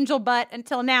an angel butt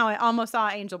until now. I almost saw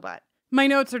angel butt. My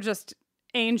notes are just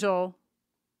angel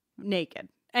naked.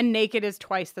 And naked is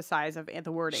twice the size of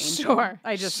the word angel. Sure.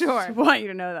 I just Sure. want you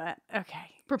to know that.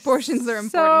 Okay. Proportions are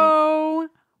important. So,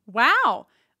 wow.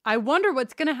 I wonder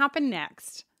what's going to happen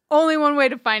next. Only one way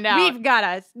to find out. We've got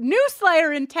a new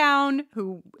Slayer in town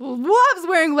who loves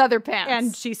wearing leather pants.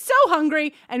 And she's so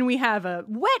hungry. And we have a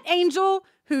wet angel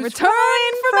who's returned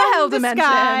from the hell dimension.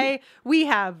 Sky. We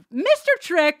have Mr.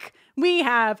 Trick. We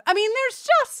have, I mean,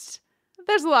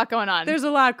 there's a lot going on. There's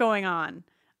a lot going on.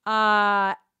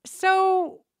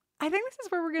 So I think this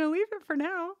is where we're going to leave it for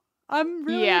now. I'm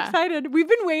really excited. We've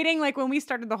been waiting, like when we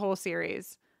started the whole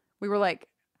series, we were like,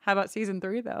 how about season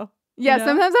 3 though? Yeah, You know?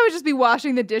 sometimes I would just be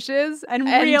washing the dishes and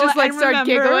just like start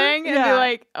giggling and be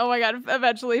like, oh my God,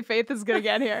 eventually Faith is going to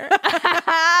get here. And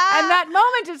that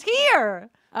moment is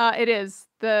here. It is.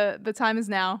 The time is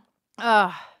now.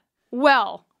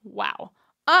 Well, wow.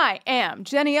 I am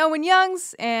Jenny Owen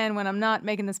Youngs, and when I'm not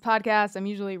making this podcast, I'm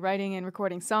usually writing and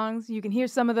recording songs. You can hear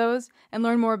some of those and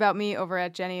learn more about me over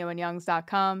at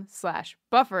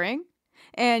jennyowenyoungs.com/buffering.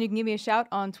 And you can give me a shout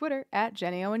on Twitter at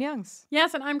Jenny Owen Youngs.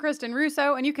 Yes, and I'm Kristen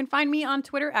Russo, and you can find me on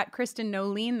Twitter at Kristen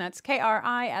Noeline. That's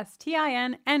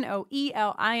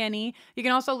KristinNoeline. You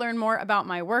can also learn more about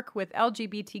my work with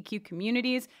LGBTQ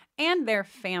communities and their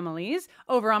families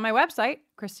over on my website,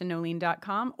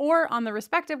 KristenNoeline.com, or on the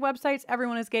respective websites,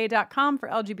 everyoneisgay.com for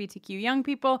LGBTQ young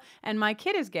people and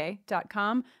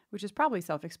mykidisgay.com, which is probably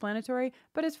self-explanatory,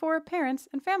 but is for parents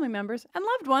and family members and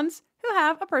loved ones who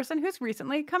have a person who's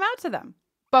recently come out to them.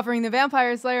 Buffering the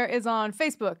Vampire Slayer is on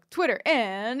Facebook, Twitter,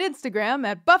 and Instagram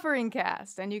at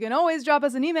BufferingCast. And you can always drop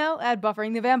us an email at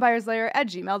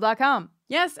bufferingthevampireslayer@gmail.com.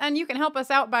 Yes, and you can help us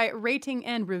out by rating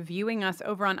and reviewing us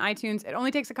over on iTunes. It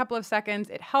only takes a couple of seconds.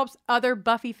 It helps other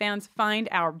Buffy fans find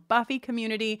our Buffy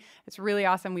community. It's really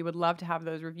awesome. We would love to have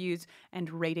those reviews and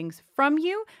ratings from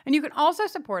you. And you can also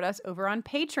support us over on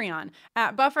Patreon.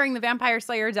 At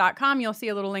bufferingthevampireslayer.com, you'll see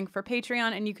a little link for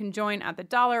Patreon, and you can join at the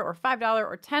 $1 or $5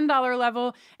 or $10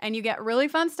 level, and you get really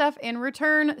fun stuff in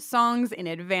return. Songs in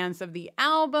advance of the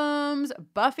albums,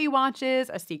 Buffy watches,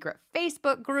 a secret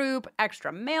Facebook group,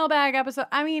 extra mailbag episodes.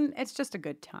 I mean, it's just a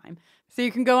good time. So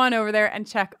you can go on over there and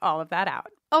check all of that out.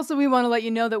 Also, we want to let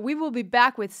you know that we will be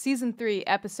back with Season 3,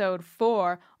 Episode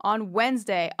 4 on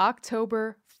Wednesday,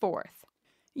 October 4th.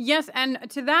 Yes, and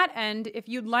to that end, if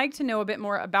you'd like to know a bit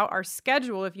more about our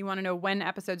schedule, if you want to know when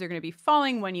episodes are going to be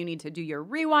falling, when you need to do your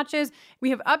rewatches,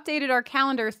 we have updated our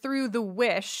calendar through The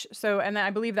Wish. And then I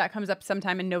believe that comes up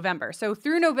sometime in November. So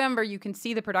through November, you can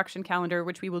see the production calendar,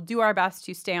 which we will do our best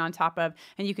to stay on top of,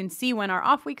 and you can see when our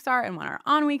off weeks are and when our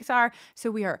on weeks are.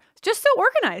 So we are just so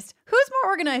organized. Who's more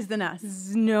organized than us?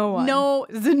 No one. No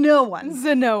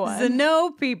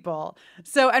people.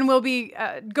 So, and we'll be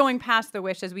going past The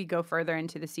Wish as we go further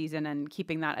into the season and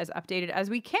keeping that as updated as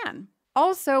we can.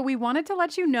 Also, we wanted to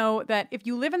let you know that if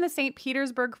you live in the St.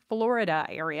 Petersburg, Florida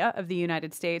area of the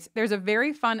United States, there's a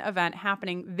very fun event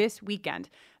happening this weekend.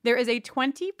 There is a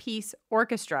 20-piece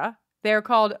orchestra. They're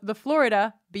called the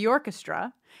Florida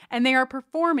Bjorkestra, and they are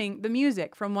performing the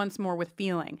music from Once More with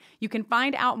Feeling. You can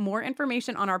find out more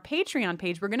information on our Patreon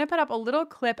page. We're going to put up a little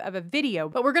clip of a video,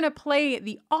 but we're going to play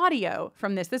the audio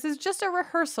from this. This is just a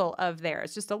rehearsal of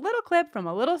theirs, just a little clip from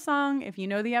a little song. If you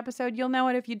know the episode, you'll know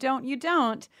it. If you don't, you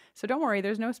don't. So don't worry,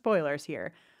 there's no spoilers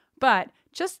here. But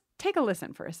just take a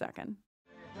listen for a second.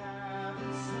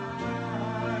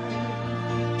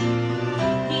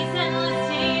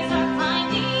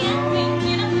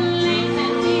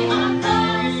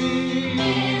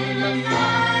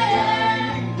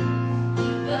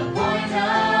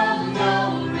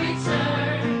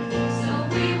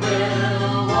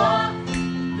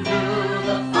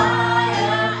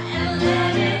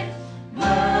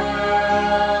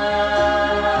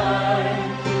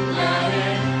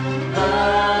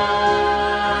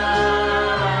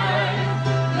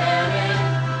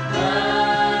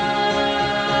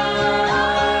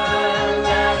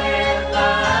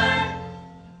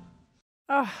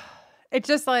 It's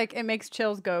just like, it makes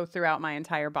chills go throughout my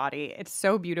entire body. It's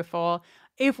so beautiful.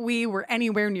 If we were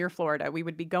anywhere near Florida, we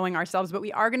would be going ourselves, but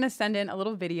we are going to send in a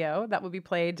little video that will be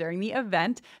played during the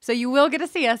event. So you will get to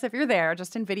see us if you're there,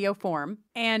 just in video form.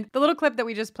 And the little clip that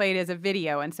we just played is a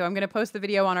video. And so I'm going to post the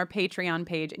video on our Patreon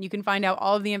page, and you can find out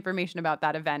all of the information about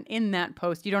that event in that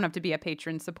post. You don't have to be a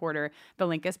patron supporter. The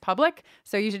link is public.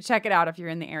 So you should check it out if you're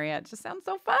in the area. It just sounds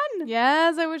so fun.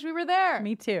 Yes, I wish we were there.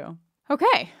 Me too. Okay,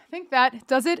 I think that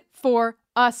does it for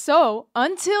us. So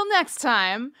until next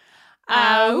time,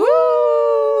 Awoo!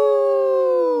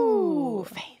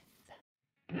 Faith.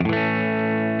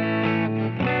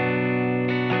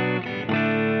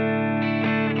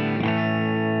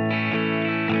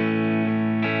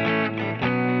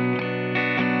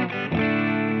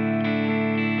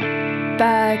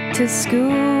 Back to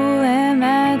school and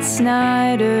Matt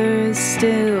Snyder's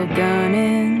still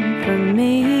gunning for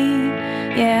me.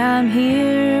 Yeah, I'm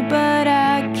here, but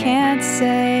I can't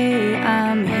say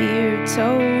I'm here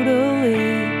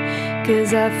totally.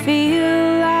 'Cause I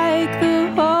feel like the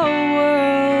whole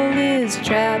world is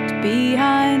trapped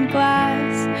behind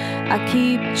glass. I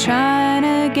keep trying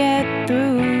to get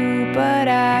through, but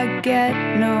I get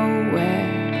nowhere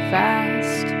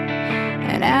fast.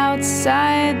 And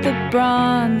outside the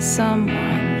bronze,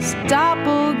 someone's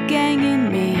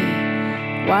doppelganging me.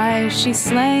 Why is she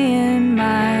slaying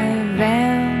my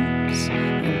vamps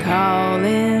and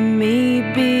calling me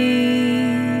B?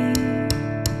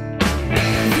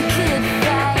 The kid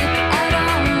fight out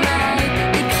all night,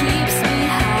 it keeps me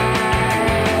high.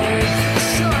 The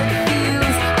short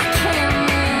fuse, I can't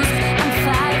lose, I'm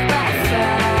 5 by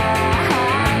 5.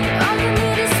 All you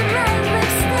need is some red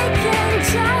lipstick and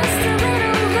just a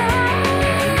little luck.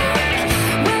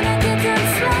 When I get done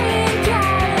slaying,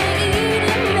 gotta eat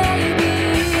it, maybe.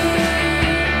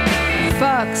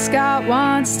 Fuck, Scott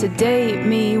wants to date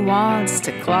me, wants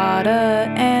to clawda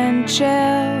and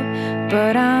chill,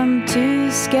 but I'm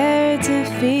too scared to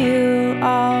feel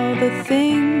all the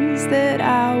things that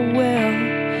I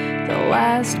will. The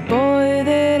last boy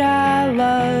that I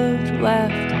loved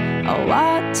left a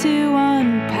lot to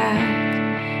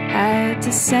unpack. Had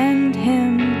to send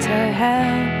him to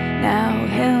hell, now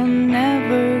he'll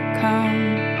never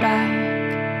come back.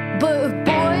 But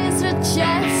boys are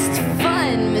just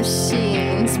fun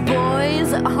machines.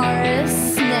 Boys are a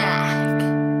snack.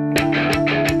 The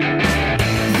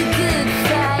good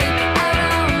fight out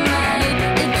all night,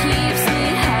 it keeps me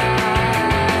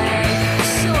high. The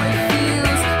short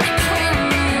fuse, I can't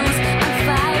lose, I'm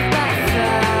 5 by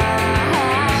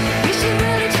 5. You should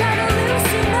really try to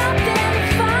loosen up and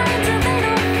find a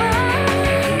little fun.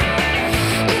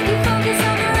 If you focus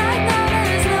on the right now,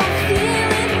 there's no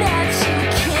feeling that you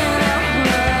cannot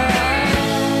run.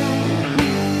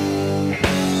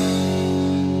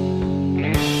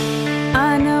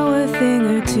 I know a thing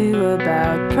or two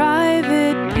about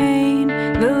private pain.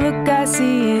 The look I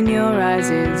see in your eyes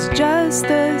is just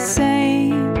the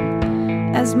same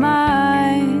as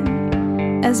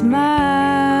mine, as mine.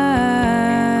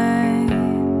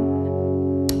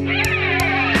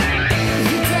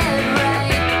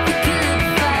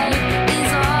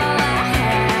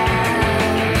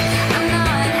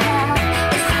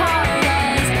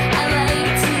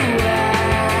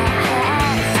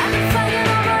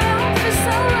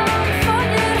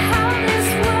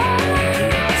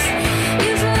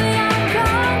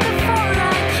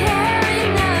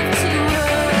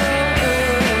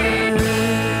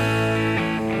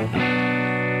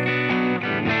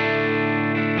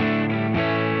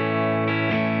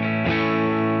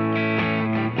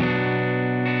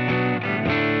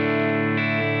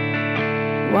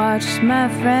 watched my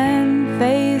friend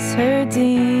face her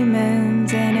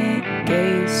demons, and it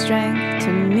gave strength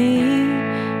to me.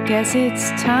 Guess it's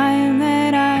time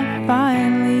that I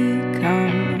finally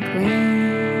come clean.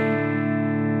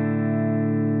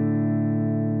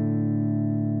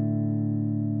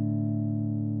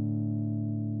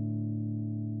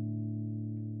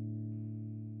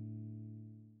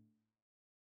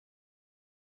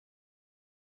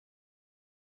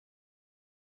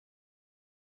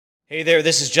 Hey there,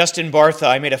 this is Justin Bartha.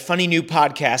 I made a funny new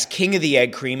podcast, King of the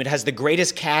Egg Cream. It has the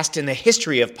greatest cast in the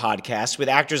history of podcasts with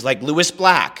actors like Louis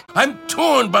Black. I'm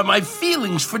torn by my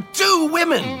feelings for two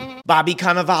women. Bobby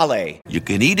Cannavale. You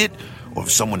can eat it, or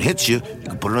if someone hits you, you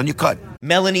can put it on your cut.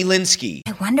 Melanie Linsky.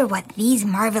 I wonder what these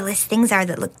marvelous things are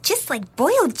that look just like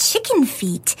boiled chicken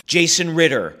feet. Jason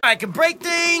Ritter. I can break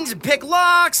things and pick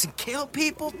locks and kill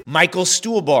people. Michael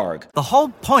Stuhlbarg. The whole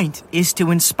point is to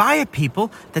inspire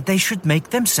people that they should make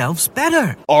themselves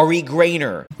better. Ari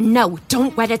Grainer. No,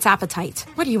 don't whet its appetite.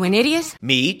 What are you, an idiot?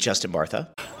 Me, Justin Bartha.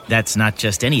 That's not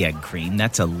just any egg cream,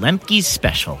 that's a Lemke's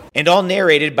special. And all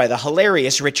narrated by the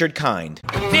hilarious Richard Kind.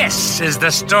 This is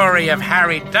the story of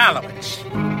Harry Dalowitz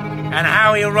and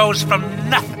how he rose from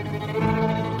nothing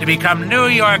to become New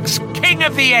York's King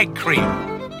of the Egg Cream.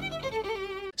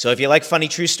 So if you like funny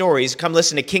true stories, come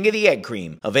listen to King of the Egg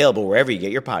Cream, available wherever you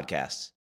get your podcasts.